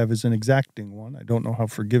standard you have is an exacting one. I don't know how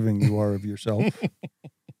forgiving you are of yourself.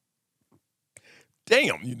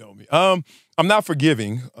 Damn, you know me. I'm not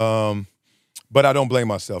forgiving, but I don't blame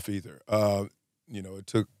myself either. You know,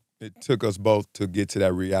 it took us both to get to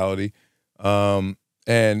that reality,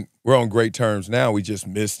 and we're on great terms now. We just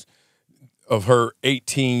missed of her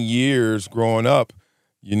 18 years growing up.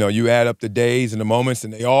 You know, you add up the days and the moments,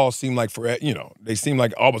 and they all seem like they seem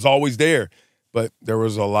like I was always there, but there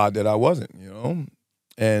was a lot that I wasn't, you know?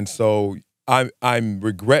 And so I'm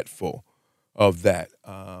regretful of that.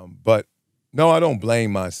 But no, I don't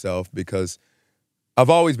blame myself, because I've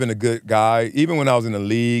always been a good guy, even when I was in the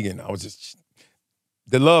league and I was just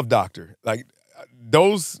the love doctor. Like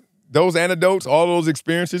those anecdotes, all those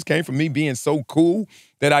experiences came from me being so cool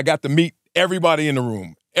that I got to meet everybody in the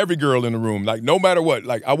room. every girl in the room. Like, no matter what.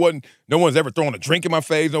 Like, no one's ever thrown a drink in my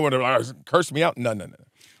face. No one ever cursed me out. No.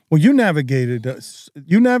 Well, you navigated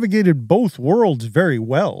both worlds very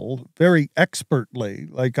well, very expertly.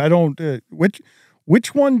 Like, I don't,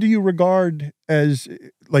 which one do you regard as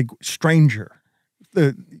like stranger,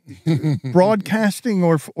 the broadcasting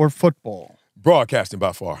or football? Broadcasting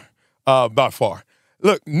by far.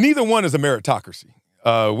 Look, neither one is a meritocracy.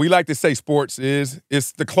 We like to say sports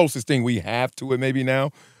it's the closest thing we have to it maybe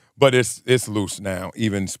now, but it's loose now,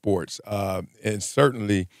 even sports. And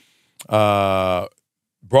certainly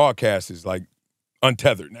broadcast is like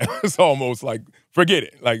untethered now. It's almost like, forget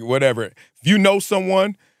it, like whatever. If you know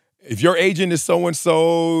someone, if your agent is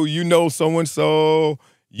so-and-so, you know so-and-so,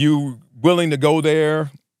 you willing to go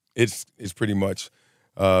there, it's pretty much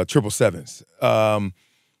 777s.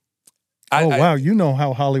 Wow, you know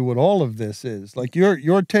how Hollywood all of this is. Like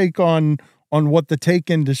your take on what the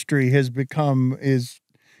take industry has become is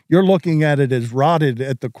you're looking at it as rotted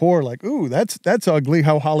at the core, like, ooh, that's ugly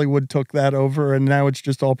how Hollywood took that over and now it's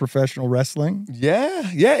just all professional wrestling.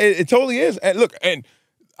 Yeah, it totally is. And look, and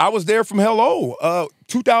I was there from hello.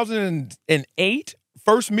 2008,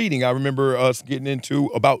 first meeting I remember us getting into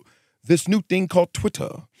about this new thing called Twitter.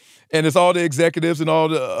 And it's all the executives and all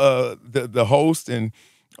the hosts and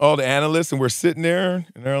all the analysts, and we're sitting there,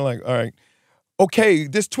 and they're like, all right, okay,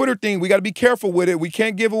 this Twitter thing, we got to be careful with it. We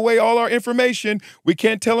can't give away all our information. We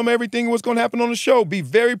can't tell them everything what's going to happen on the show. Be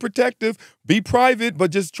very protective, be private, but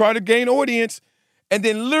just try to gain audience. And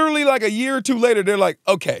then literally like a year or two later, they're like,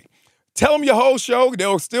 okay, tell them your whole show.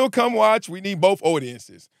 They'll still come watch. We need both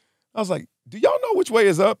audiences. I was like, do y'all know which way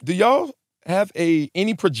is up? Do y'all have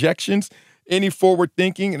any projections, any forward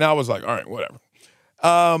thinking? And I was like, all right, whatever.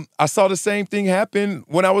 I saw the same thing happen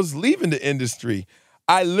when I was leaving the industry.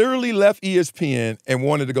 I literally left ESPN and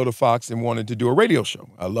wanted to go to Fox and wanted to do a radio show.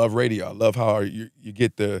 I love radio. I love how you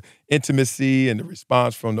get the intimacy and the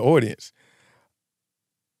response from the audience.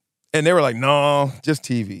 And they were like, no, just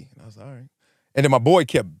TV. And I was like, all right. And then my boy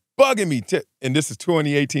kept bugging me. And this is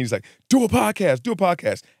 2018. He's like, do a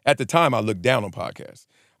podcast. At the time, I looked down on podcasts.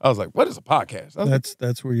 I was like, what is a podcast?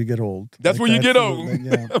 That's where you get old. That's where you get old.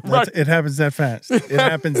 Yeah, right. It happens that fast. It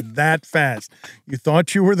happens that fast. You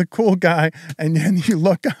thought you were the cool guy, and then you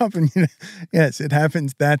look up, and yes, it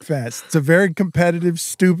happens that fast. It's a very competitive,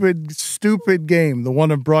 stupid game, the one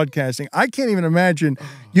of broadcasting. I can't even imagine.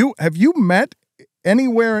 Have you met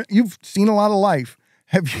anywhere? You've seen a lot of life.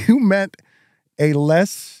 Have you met a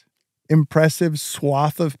less impressive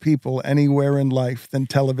swath of people anywhere in life than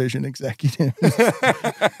television executives?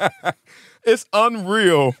 It's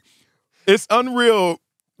unreal. It's unreal.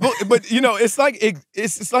 But it's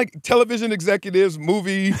like television executives,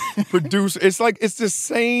 movie producers. It's the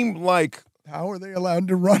same, like, how are they allowed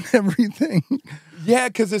to run everything? Yeah,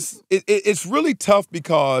 because it's really tough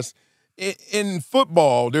because in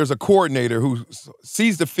football, there's a coordinator who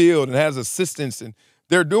sees the field and has assistants, and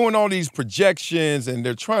they're doing all these projections and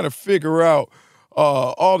they're trying to figure out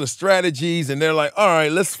all the strategies. And they're like, all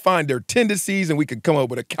right, let's find their tendencies and we can come up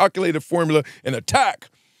with a calculated formula and attack.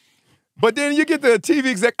 But then you get the TV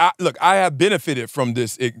exec. I have benefited from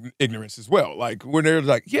this ignorance as well. Like when they're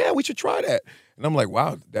like, yeah, we should try that. And I'm like,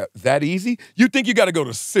 wow, that easy? You think you got to go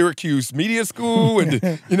to Syracuse Media School and,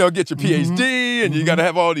 get your PhD and you got to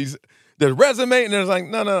have all the resume. And they're like,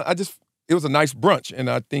 no, it was a nice brunch, and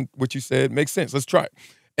I think what you said makes sense. Let's try it.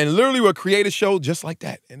 And literally we'll create a show just like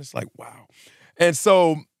that. And it's like, wow. And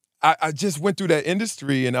so I just went through that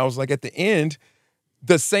industry, and I was like, at the end,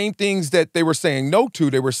 the same things that they were saying no to,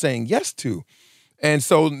 they were saying yes to. And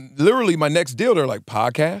so literally my next deal, they're like,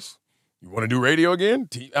 podcast? You want to do radio again?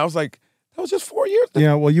 I was like, that was just 4 years.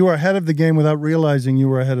 Yeah, well, you were ahead of the game without realizing you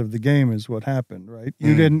were ahead of the game is what happened, right?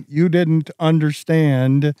 You didn't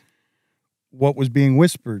understand what was being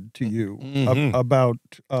whispered to you about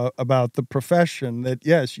the profession, that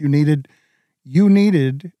yes, you needed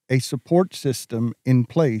a support system in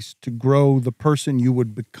place to grow the person you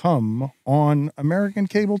would become on American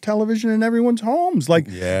cable television in everyone's homes. Like,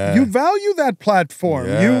 you value that platform.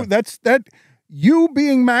 Yeah. You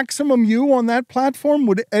being maximum you on that platform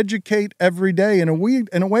would educate every day in a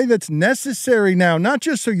way that's necessary now, not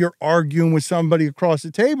just so you're arguing with somebody across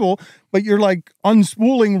the table, but you're like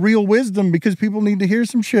unspooling real wisdom because people need to hear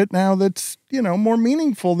some shit now that's, more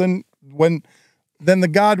meaningful than the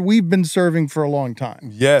God we've been serving for a long time.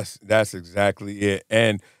 Yes, that's exactly it.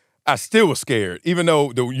 And I still was scared, even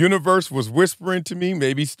though the universe was whispering to me,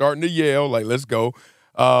 maybe starting to yell, like, let's go.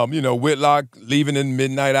 Whitlock leaving in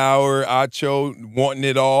midnight hour, Acho wanting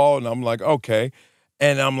it all. And I'm like, okay.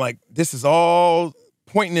 And I'm like, this is all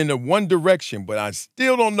pointing in the one direction, but I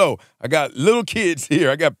still don't know. I got little kids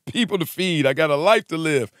here. I got people to feed. I got a life to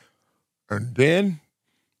live. And then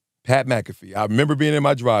Pat McAfee, I remember being in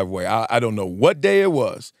my driveway. I don't know what day it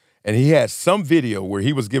was, and he had some video where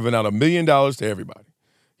he was giving out $1 million to everybody.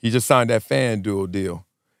 He just signed that FanDuel deal.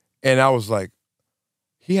 And I was like,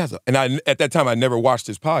 at that time, I never watched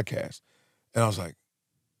his podcast. And I was like,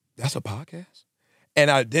 that's a podcast?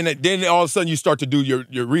 And then all of a sudden you start to do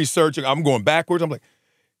your research. And I'm going backwards. I'm like,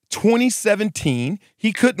 2017,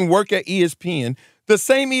 he couldn't work at ESPN, the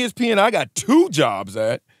same ESPN I got 2 jobs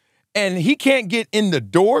at, and he can't get in the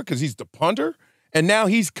door because he's the punter. And now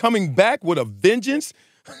he's coming back with a vengeance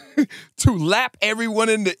to lap everyone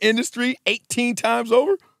in the industry 18 times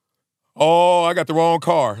over. Oh, I got the wrong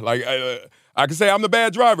car. Like, I can say I'm the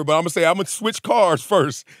bad driver, but I'm going to say I'm going to switch cars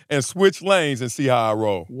first and switch lanes and see how I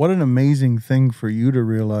roll. What an amazing thing for you to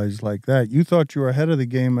realize like that. You thought you were ahead of the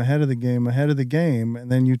game,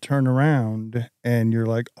 and then you turn around and you're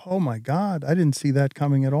like, oh, my God, I didn't see that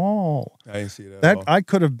coming at all. I didn't see that at all. I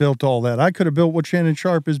could have built all that. I could have built what Shannon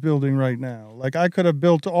Sharp is building right now. Like, I could have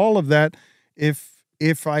built all of that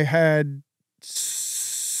if I had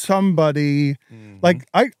somebody like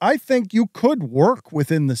I think you could work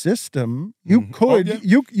within the system. You could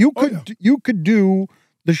you could do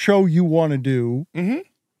the show you want to do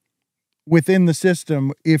within the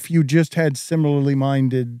system if you just had similarly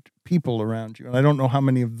minded people around you. And I don't know how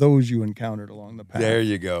many of those you encountered along the path. There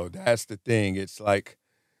you go. That's the thing. It's like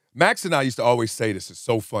Max and I used to always say this. It's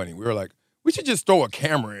so funny. We were like, we should just throw a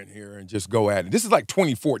camera in here and just go at it. This is like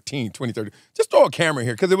 2014, 2013. Just throw a camera in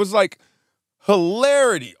here because it was like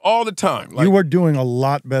hilarity all the time. Like, you were doing a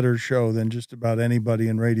lot better show than just about anybody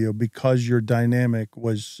in radio because your dynamic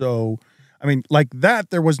was so. I mean, like that,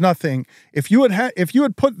 there was nothing. If you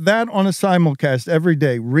had put that on a simulcast every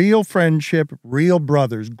day, real friendship, real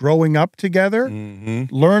brothers, growing up together,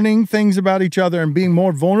 learning things about each other, and being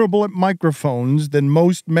more vulnerable at microphones than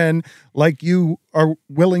most men like you are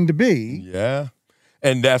willing to be. Yeah.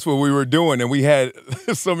 And that's what we were doing. And we had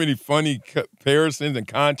so many funny comparisons and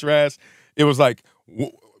contrasts. It was like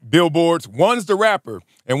billboards. One's the rapper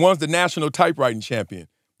and one's the national typewriting champion.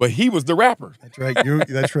 But he was the rapper. That's right.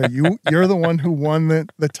 That's right. You're the one who won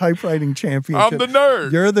the typewriting championship. I'm the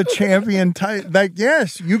nerd. You're the champion. Like,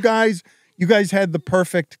 yes, you guys had the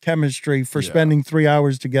perfect chemistry for spending 3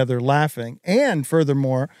 hours together laughing. And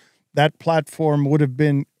furthermore, that platform would have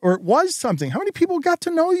been, or it was something. How many people got to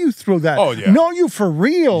know you through that? Oh, yeah. Know you for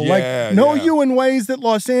real. Know you in ways that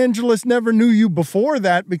Los Angeles never knew you before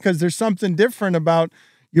that, because there's something different about.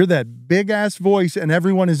 You're that big-ass voice, and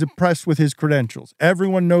everyone is impressed with his credentials.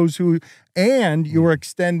 Everyone knows who, and you are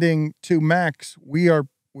extending to Max. We're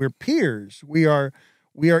peers. We are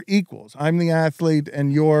equals. I'm the athlete,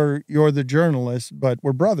 and you're the journalist, but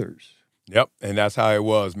we're brothers. Yep, and that's how it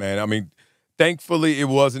was, man. I mean, thankfully, it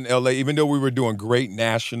was in L.A., even though we were doing great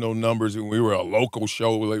national numbers and we were a local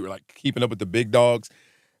show, we were like keeping up with the big dogs.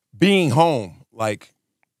 Being home, like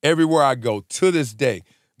everywhere I go to this day,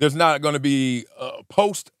 there's not going to be a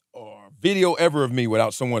post or video ever of me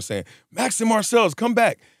without someone saying, Max and Marcellus, come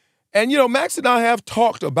back. And, Max and I have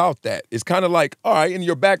talked about that. It's kind of like, all right, in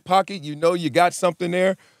your back pocket, you got something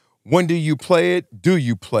there. When do you play it? Do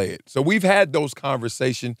you play it? So we've had those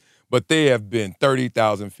conversations, but they have been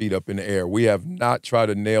 30,000 feet up in the air. We have not tried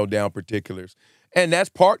to nail down particulars. And that's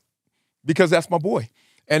part because that's my boy.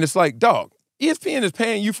 And it's like, dog, ESPN is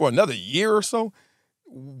paying you for another year or so.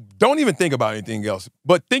 Don't even think about anything else,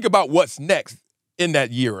 but think about what's next in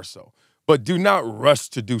that year or so. But do not rush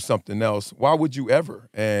to do something else. Why would you ever?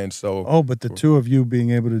 And so. Oh, but the two of you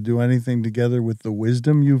being able to do anything together with the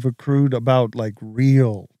wisdom you've accrued about like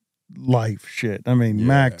real life shit. I mean,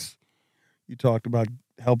 Max, you talked about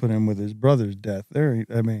helping him with his brother's death.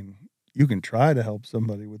 You can try to help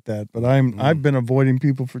somebody with that, but I've been avoiding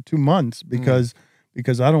people for 2 months because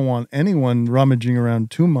I don't want anyone rummaging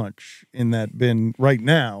around too much in that bin right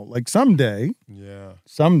now. Like someday,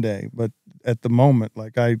 but at the moment,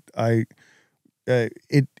 like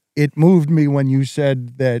it moved me when you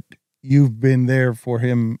said that you've been there for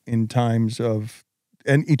him in times of,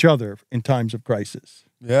 and each other in times of crisis.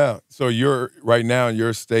 Yeah. So you're right now in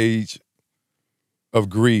your stage of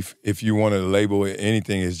grief, if you want to label it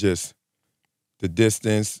anything, is just the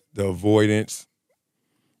distance, the avoidance.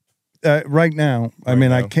 Right now,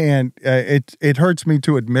 I can't. It hurts me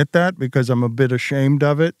to admit that because I'm a bit ashamed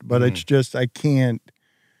of it. But it's just I can't.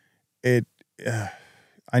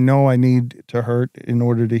 I know I need to hurt in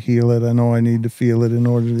order to heal it. I know I need to feel it in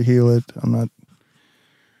order to heal it. I'm not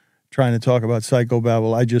trying to talk about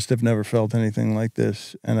psychobabble. I just have never felt anything like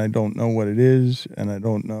this, and I don't know what it is, and I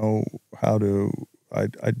don't know how to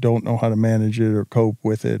I don't know how to manage it or cope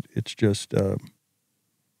with it. It's just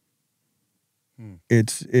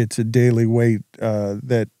it's a daily weight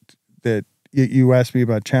that you asked me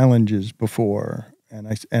about challenges before, and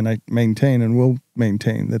I maintain and will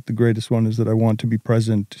maintain that the greatest one is that I want to be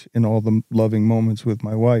present in all the loving moments with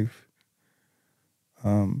my wife.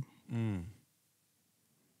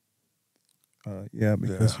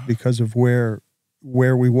 Because of where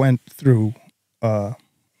we went through all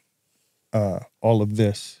of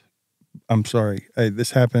this. I'm sorry.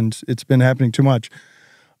 This happens. It's been happening too much.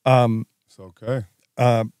 It's okay.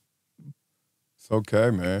 It's okay,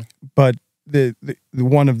 man. But the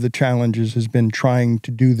one of the challenges has been trying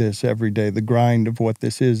to do this every day, the grind of what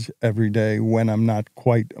this is every day when I'm not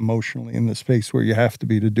quite emotionally in the space where you have to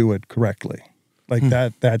be to do it correctly. Like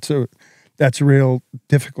that's a real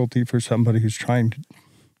difficulty for somebody who's trying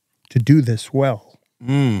to do this well.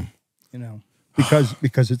 You know,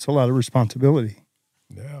 because it's a lot of responsibility.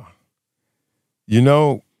 Yeah. You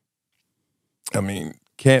know, I mean,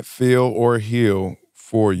 can't feel or heal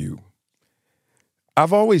for you.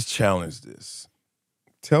 I've always challenged this.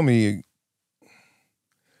 Tell me,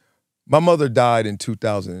 my mother died in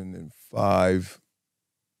 2005,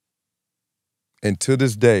 and to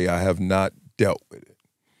this day, I have not dealt with it.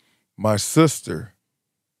 My sister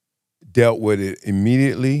dealt with it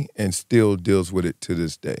immediately and still deals with it to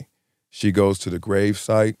this day. She goes to the grave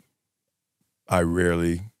site. I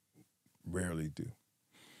rarely do.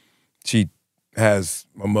 She has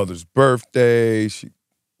my mother's birthday. She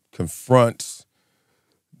confronts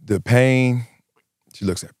the pain. She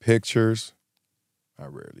looks at pictures. I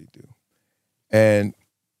rarely do. And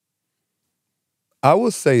I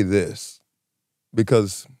will say this,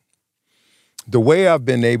 because the way I've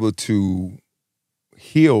been able to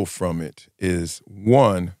heal from it is,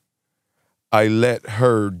 one, I let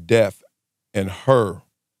her death and her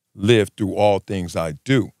live through all things I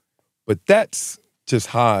do. But that's just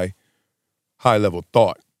high level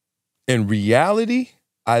thought. In reality,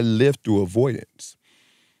 I lived through avoidance.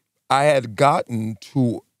 I had gotten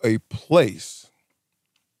to a place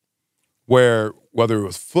where, whether it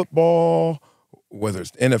was football, whether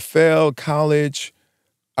it's NFL, college,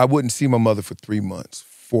 I wouldn't see my mother for 3 months,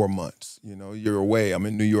 4 months. You know, you're away. I'm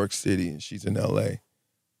in New York City and she's in LA.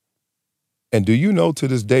 And do you know, to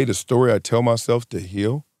this day, the story I tell myself to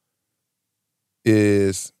heal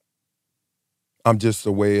is, I'm just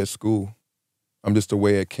away at school. I'm just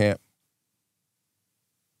away at camp.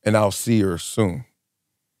 And I'll see her soon.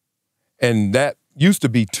 And that used to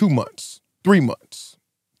be 2 months, 3 months,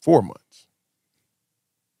 4 months.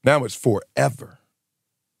 Now it's forever.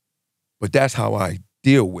 But that's how I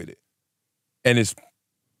deal with it. And it's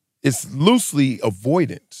loosely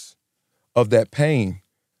avoidance of that pain.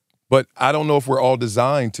 But I don't know if we're all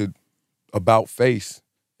designed to about face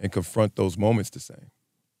and confront those moments the same.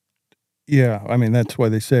 Yeah, I mean, that's why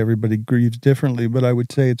they say everybody grieves differently, but I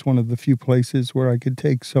would say it's one of the few places where I could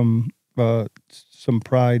take some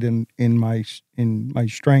pride in my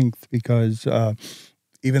strength, because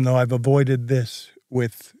even though I've avoided this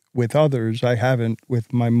with others, I haven't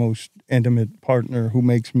with my most intimate partner, who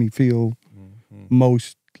makes me feel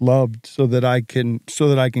most loved, so that I can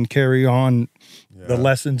carry on the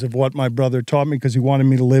lessons of what my brother taught me, because he wanted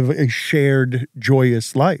me to live a shared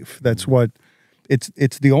joyous life. That's what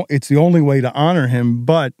it's the only way to honor him,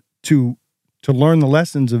 but to learn the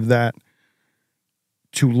lessons of that,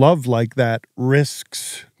 to love like that,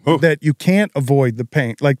 risks that you can't avoid the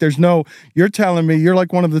pain. Like, you're telling me you're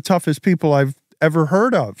like one of the toughest people I've ever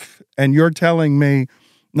heard of, and you're telling me,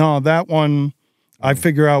 no, that one, I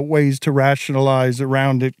figure out ways to rationalize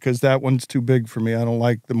around it, because that one's too big for me. I don't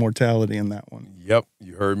like the mortality in that one. Yep,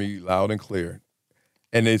 you heard me loud and clear.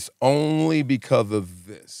 And it's only because of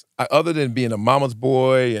this. Other than being a mama's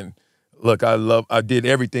boy, and look, I did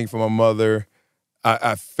everything for my mother.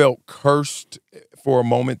 I felt cursed for a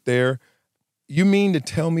moment there. You mean to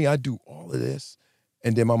tell me I do all of this,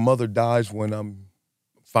 and then my mother dies when I'm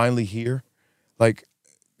finally here? Like,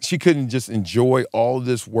 she couldn't just enjoy all of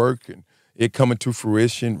this work and it coming to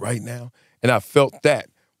fruition right now? And I felt that.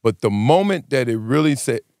 But the moment that it really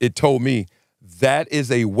said, it told me, that is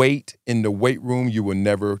a weight in the weight room you will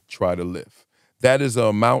never try to lift. That is an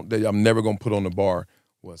amount that I'm never going to put on the bar,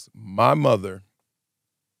 was my mother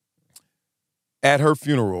at her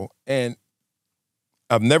funeral. And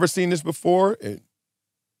I've never seen this before.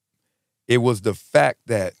 It was the fact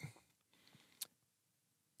that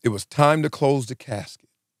it was time to close the casket.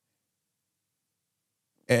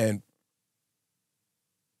 And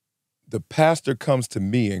the pastor comes to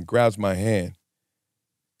me and grabs my hand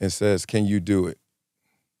and says, "Can you do it?"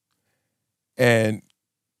 And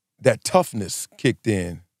that toughness kicked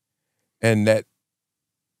in, and that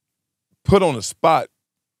put on the spot,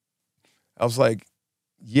 I was like,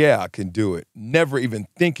 yeah, I can do it. Never even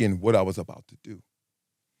thinking what I was about to do.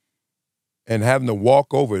 And having to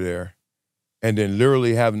walk over there and then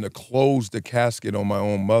literally having to close the casket on my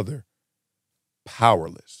own mother,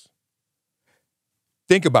 powerless.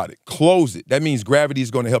 Think about it. Close it. That means gravity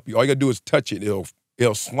is going to help you. All you got to do is touch it.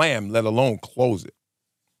 It'll slam, let alone close it.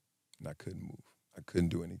 And I couldn't move. I couldn't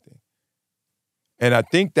do anything. And I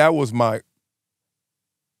think that was my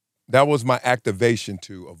activation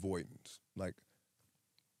to avoidance. Like,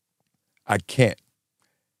 I can't.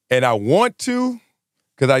 And I want to,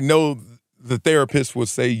 because I know the therapist would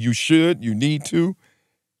say you should, you need to.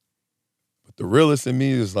 But the realist in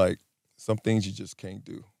me is like, some things you just can't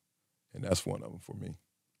do. And that's one of them for me.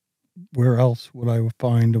 Where else would I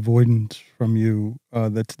find avoidance from you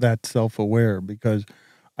that's that self-aware? Because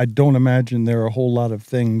I don't imagine there are a whole lot of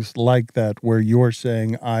things like that where you're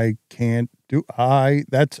saying, I can't do,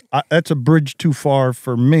 that's a bridge too far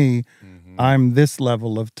for me. Mm-hmm. I'm this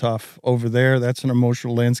level of tough over there. That's an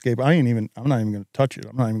emotional landscape. I'm not even going to touch it.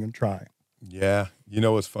 I'm not even going to try. Yeah. You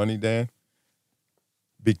know what's funny, Dan?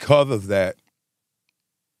 Because of that,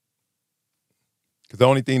 because the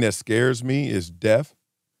only thing that scares me is death,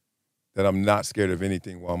 that I'm not scared of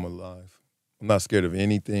anything while I'm alive. I'm not scared of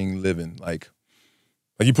anything living. Like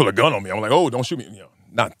you put a gun on me, I'm like, oh, don't shoot me. You know,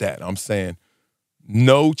 not that. I'm saying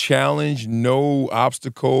no challenge, no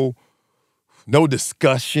obstacle, no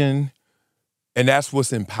discussion. And that's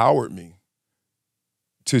what's empowered me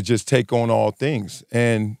to just take on all things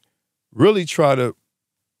and really try to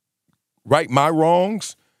right my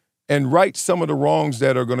wrongs and right some of the wrongs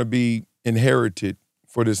that are going to be inherited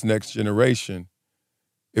for this next generation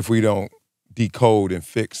if we don't decode and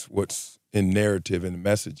fix what's in narrative and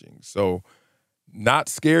messaging. So not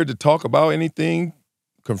scared to talk about anything,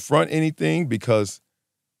 confront anything, because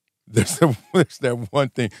there's that one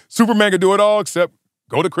thing. Superman can do it all except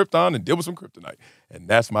go to Krypton and deal with some kryptonite. And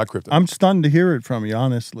that's my kryptonite. I'm stunned to hear it from you,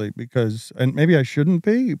 honestly, because, and maybe I shouldn't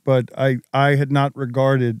be, but I had not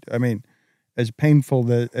regarded, I mean, as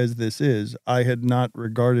painful as this is, I had not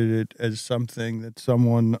regarded it as something that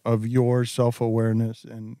someone of your self-awareness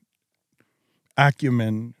and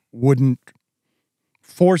acumen wouldn't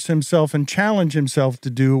force himself and challenge himself to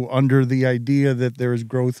do under the idea that there is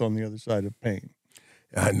growth on the other side of pain.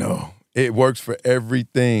 I know. It works for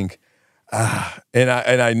everything. And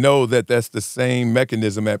I know that that's the same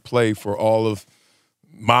mechanism at play for all of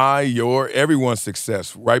everyone's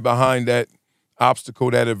success. Right behind that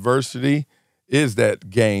obstacle, that adversity, is that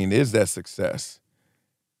gain, is that success.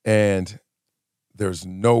 And there's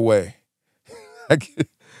no way, at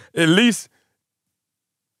least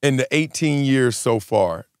in the 18 years so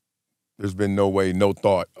far, there's been no way, no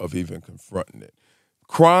thought of even confronting it.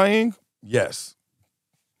 Crying, yes.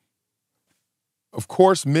 Of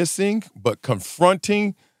course, missing, but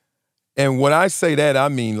confronting. And when I say that, I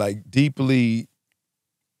mean like deeply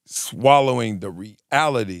swallowing the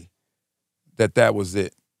reality that was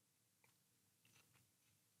it.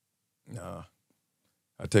 Nah,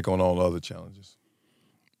 I take on all other challenges.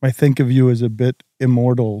 I think of you as a bit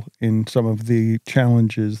immortal in some of the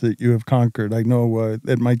challenges that you have conquered. I know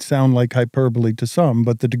it might sound like hyperbole to some,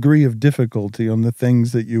 but the degree of difficulty on the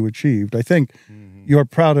things that you achieved, I think you're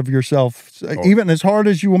proud of yourself. Even as hard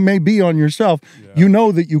as you may be on yourself, you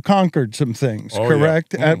know that you conquered some things,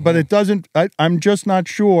 correct? Yeah. But it doesn't, I'm just not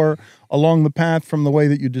sure along the path from the way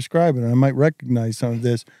that you describe it, and I might recognize some of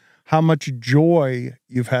this, how much joy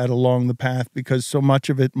you've had along the path, because so much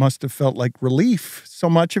of it must have felt like relief. So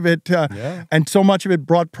much of it, and so much of it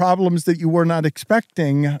brought problems that you were not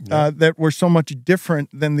expecting, that were so much different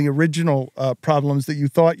than the original problems that you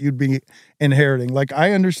thought you'd be inheriting. Like,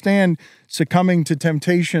 I understand succumbing to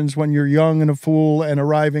temptations when you're young and a fool and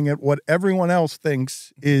arriving at what everyone else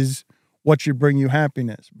thinks is what should bring you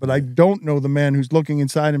happiness. But I don't know the man who's looking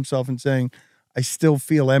inside himself and saying, I still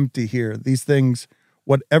feel empty here. These things,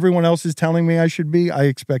 what everyone else is telling me I should be, I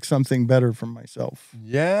expect something better from myself.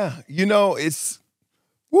 Yeah. You know, it's,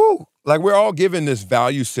 like we're all given this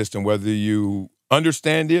value system, whether you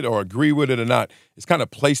understand it or agree with it or not. It's kind of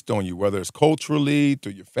placed on you, whether it's culturally,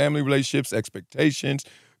 through your family relationships, expectations,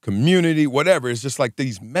 community, whatever. It's just like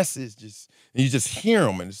these messages, and you just hear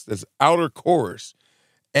them, and it's this outer chorus.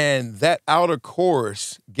 And that outer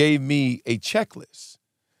chorus gave me a checklist.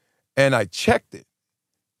 And I checked it.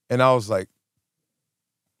 And I was like,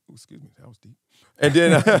 excuse me, that was deep. And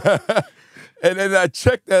then, and then I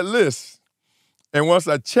checked that list. And once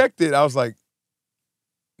I checked it, I was like,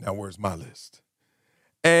 now where's my list?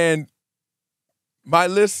 And my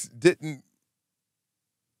list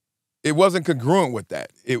it wasn't congruent with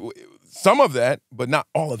that. Some of that, but not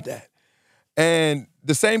all of that. And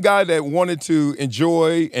the same guy that wanted to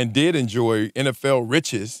enjoy and did enjoy NFL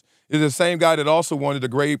riches is the same guy that also wanted to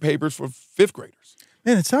grade papers for fifth graders.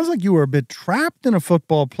 Man, it sounds like you were a bit trapped in a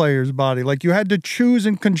football player's body. Like you had to choose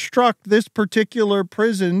and construct this particular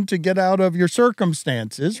prison to get out of your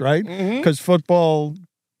circumstances, right? Because football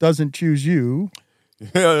doesn't choose you.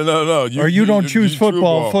 Yeah, no. You don't choose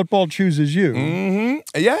football. Football chooses you.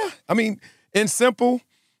 Yeah. I mean, in simple,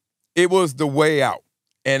 it was the way out.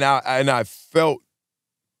 And I felt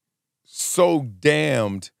so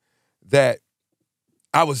damned that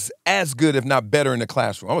I was as good, if not better, in the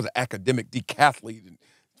classroom. I was an academic decathlete in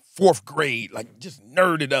fourth grade, like just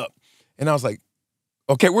nerded up. And I was like,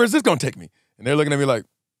 okay, where's this going to take me? And they're looking at me like,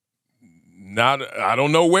 I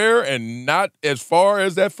don't know where and not as far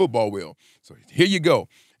as that football will. So here you go.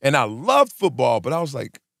 And I loved football, but I was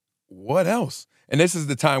like, what else? And this is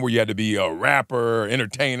the time where you had to be a rapper,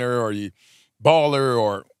 entertainer, or you baller,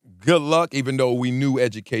 or good luck, even though we knew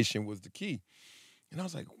education was the key. And I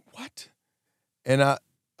was like, what? And I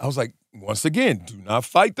was like, once again, do not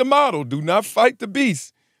fight the model. Do not fight the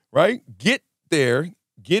beast, right? Get there,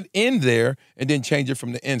 get in there, and then change it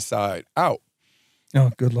from the inside out. Oh,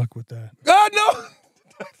 good luck with that. God, no.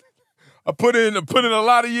 I put in a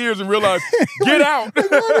lot of years and realized, get out.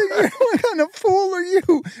 What kind of fool are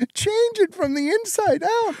you? Change it from the inside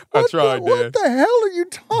out. I tried, Dan. What the hell are you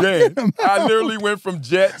talking about? I literally went from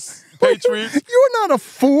Jets, Patriots. You're not a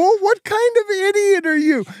fool. What kind of idiot are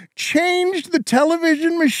you? Changed the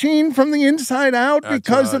television machine from the inside out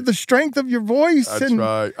because of the strength of your voice. I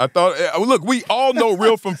tried. I thought, look, we all know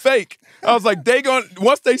real from fake. I was like,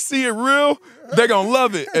 once they see it real, they're going to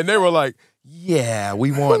love it. And they were like, yeah,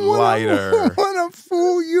 we want lighter. What a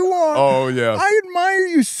fool you are. Oh, yeah. I admire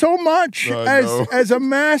you so much as a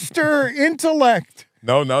master intellect.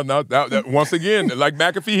 No. That, once again, like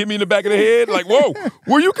McAfee hit me in the back of the head. Like, whoa,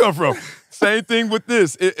 where you come from? Same thing with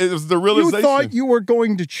this. It was the realization. You thought you were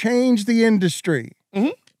going to change the industry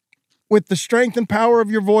with the strength and power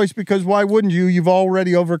of your voice, because why wouldn't you? You've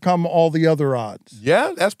already overcome all the other odds.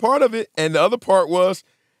 Yeah, that's part of it. And the other part was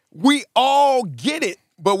we all get it,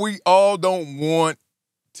 but we all don't want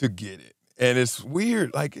to get it. And it's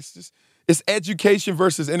weird. Like, it's education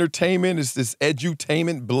versus entertainment. It's this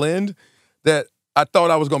edutainment blend that I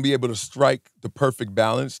thought I was going to be able to strike the perfect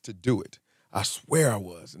balance to do it. I swear I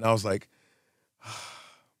was. And I was like,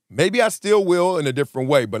 maybe I still will in a different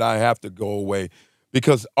way, but I have to go away.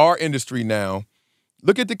 Because our industry now,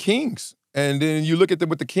 look at the Kings. And then you look at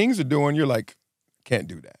what the Kings are doing, you're like, can't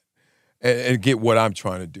do that. And get what I'm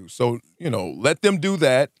trying to do. So, let them do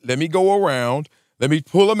that. Let me go around. Let me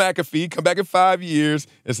pull a McAfee, come back in 5 years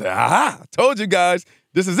and say, aha, I told you guys,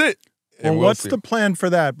 this is it. Well, what's the plan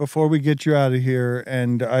for that before we get you out of here?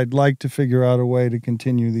 And I'd like to figure out a way to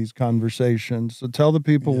continue these conversations. So tell the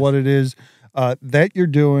people what it is that you're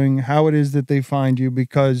doing, how it is that they find you,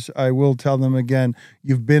 because I will tell them again,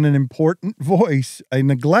 you've been an important voice, a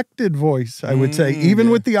neglected voice, I would say.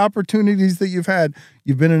 Even with the opportunities that you've had,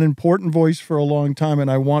 you've been an important voice for a long time,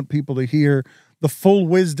 and I want people to hear the full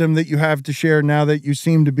wisdom that you have to share now that you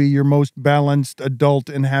seem to be your most balanced, adult,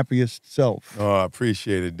 and happiest self. Oh, I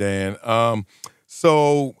appreciate it, Dan.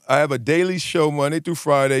 So I have a daily show Monday through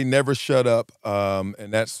Friday, Never Shut Up,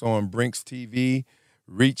 and that's on Brinks TV,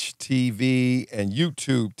 Reach TV, and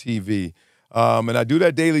YouTube TV. And I do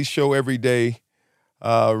that daily show every day,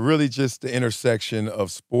 really just the intersection of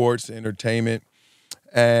sports, entertainment,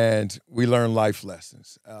 and we learn life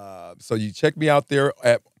lessons. So you check me out there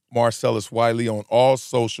at Marcellus Wiley on all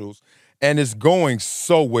socials, and it's going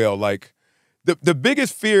so well. Like, the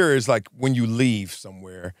biggest fear is like when you leave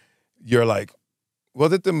somewhere, you're like,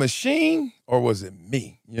 was it the machine or was it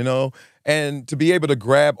me, And to be able to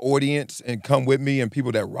grab audience and come with me and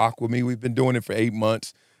people that rock with me, we've been doing it for 8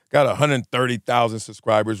 months, got 130,000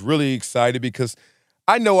 subscribers, really excited because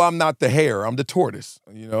I know I'm not the hare, I'm the tortoise,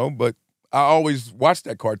 but I always watch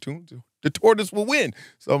that cartoon. The tortoise will win.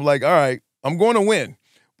 So I'm like, all right, I'm going to win,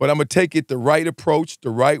 but I'm going to take it the right approach,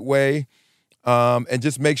 the right way, and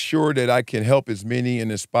just make sure that I can help as many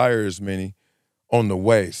and inspire as many on the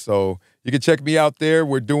way. So you can check me out there.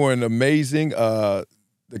 We're doing amazing.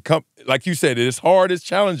 Like you said, it's hard, it's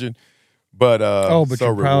challenging, but but so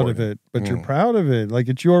you're proud of it. But you're proud of it. Like,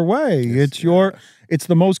 it's your way. It's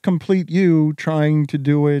the most complete you, trying to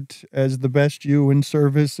do it as the best you in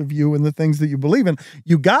service of you and the things that you believe in.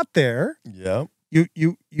 You got there. Yeah.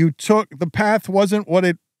 You took the path wasn't what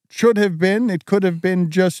it should have been. It could have been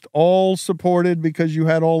just all supported because you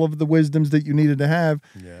had all of the wisdoms that you needed to have.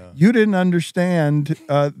 Yeah. You didn't understand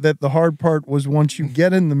that the hard part was once you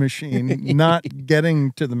get in the machine, not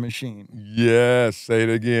getting to the machine. Yeah, say it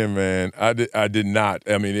again, man. I did not.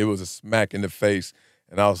 I mean, it was a smack in the face,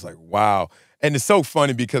 and I was like, wow. And it's so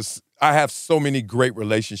funny because I have so many great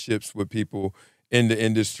relationships with people in the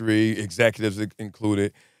industry, executives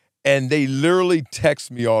included, and they literally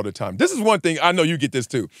text me all the time. This is one thing, I know you get this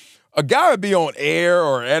too. A guy would be on air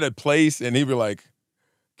or at a place, and he'd be like,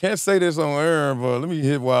 can't say this on air, but let me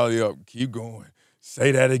hit Wiley up. Keep going.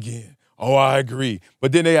 Say that again. Oh, I agree.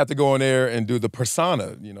 But then they have to go on there and do the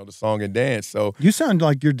persona, the song and dance. So you sound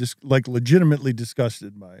like you're like legitimately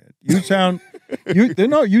disgusted by it. You sound,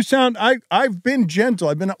 you sound. I've been gentle.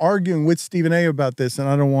 I've been arguing with Stephen A. about this, and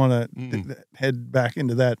I don't want to head back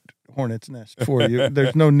into that hornet's nest for you.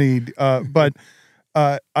 There's no need. But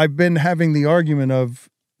I've been having the argument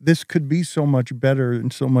of this could be so much better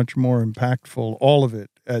and so much more impactful. All of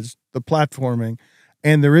it as the platforming.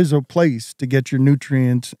 And there is a place to get your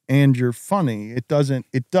nutrients and you're funny. It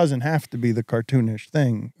doesn't have to be the cartoonish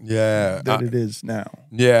thing that it is now.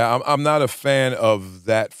 Yeah, I'm not a fan of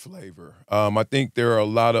that flavor. I think there are a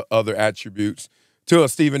lot of other attributes to a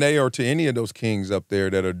Stephen A. or to any of those kings up there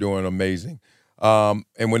that are doing amazing.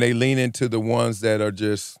 And when they lean into the ones that are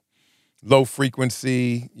just low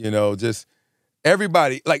frequency, just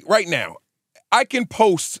everybody, like right now, I can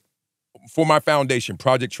post for my foundation,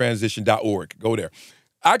 projecttransition.org. Go there.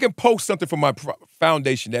 I can post something for my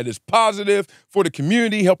foundation that is positive for the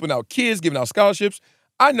community, helping out kids, giving out scholarships.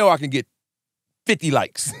 I know I can get 50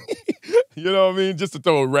 likes. You know what I mean? Just to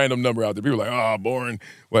throw a random number out there. People are like, boring,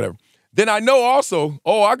 whatever. Then I know also,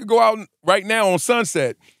 I could go out right now on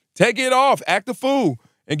Sunset, take it off, act a fool,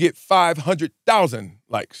 and get 500,000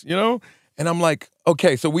 likes, And I'm like,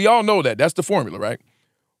 okay, so we all know that. That's the formula, right?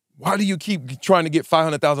 Why do you keep trying to get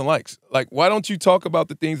 500,000 likes? Like, why don't you talk about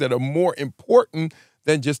the things that are more important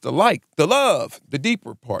than just the like, the love, the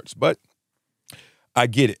deeper parts? But I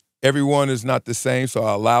get it. Everyone is not the same, so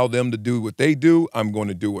I allow them to do what they do. I'm going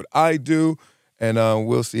to do what I do, and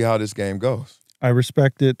we'll see how this game goes. I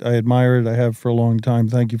respect it. I admire it. I have for a long time.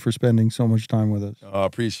 Thank you for spending so much time with us. I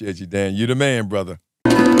appreciate you, Dan. You're the man, brother.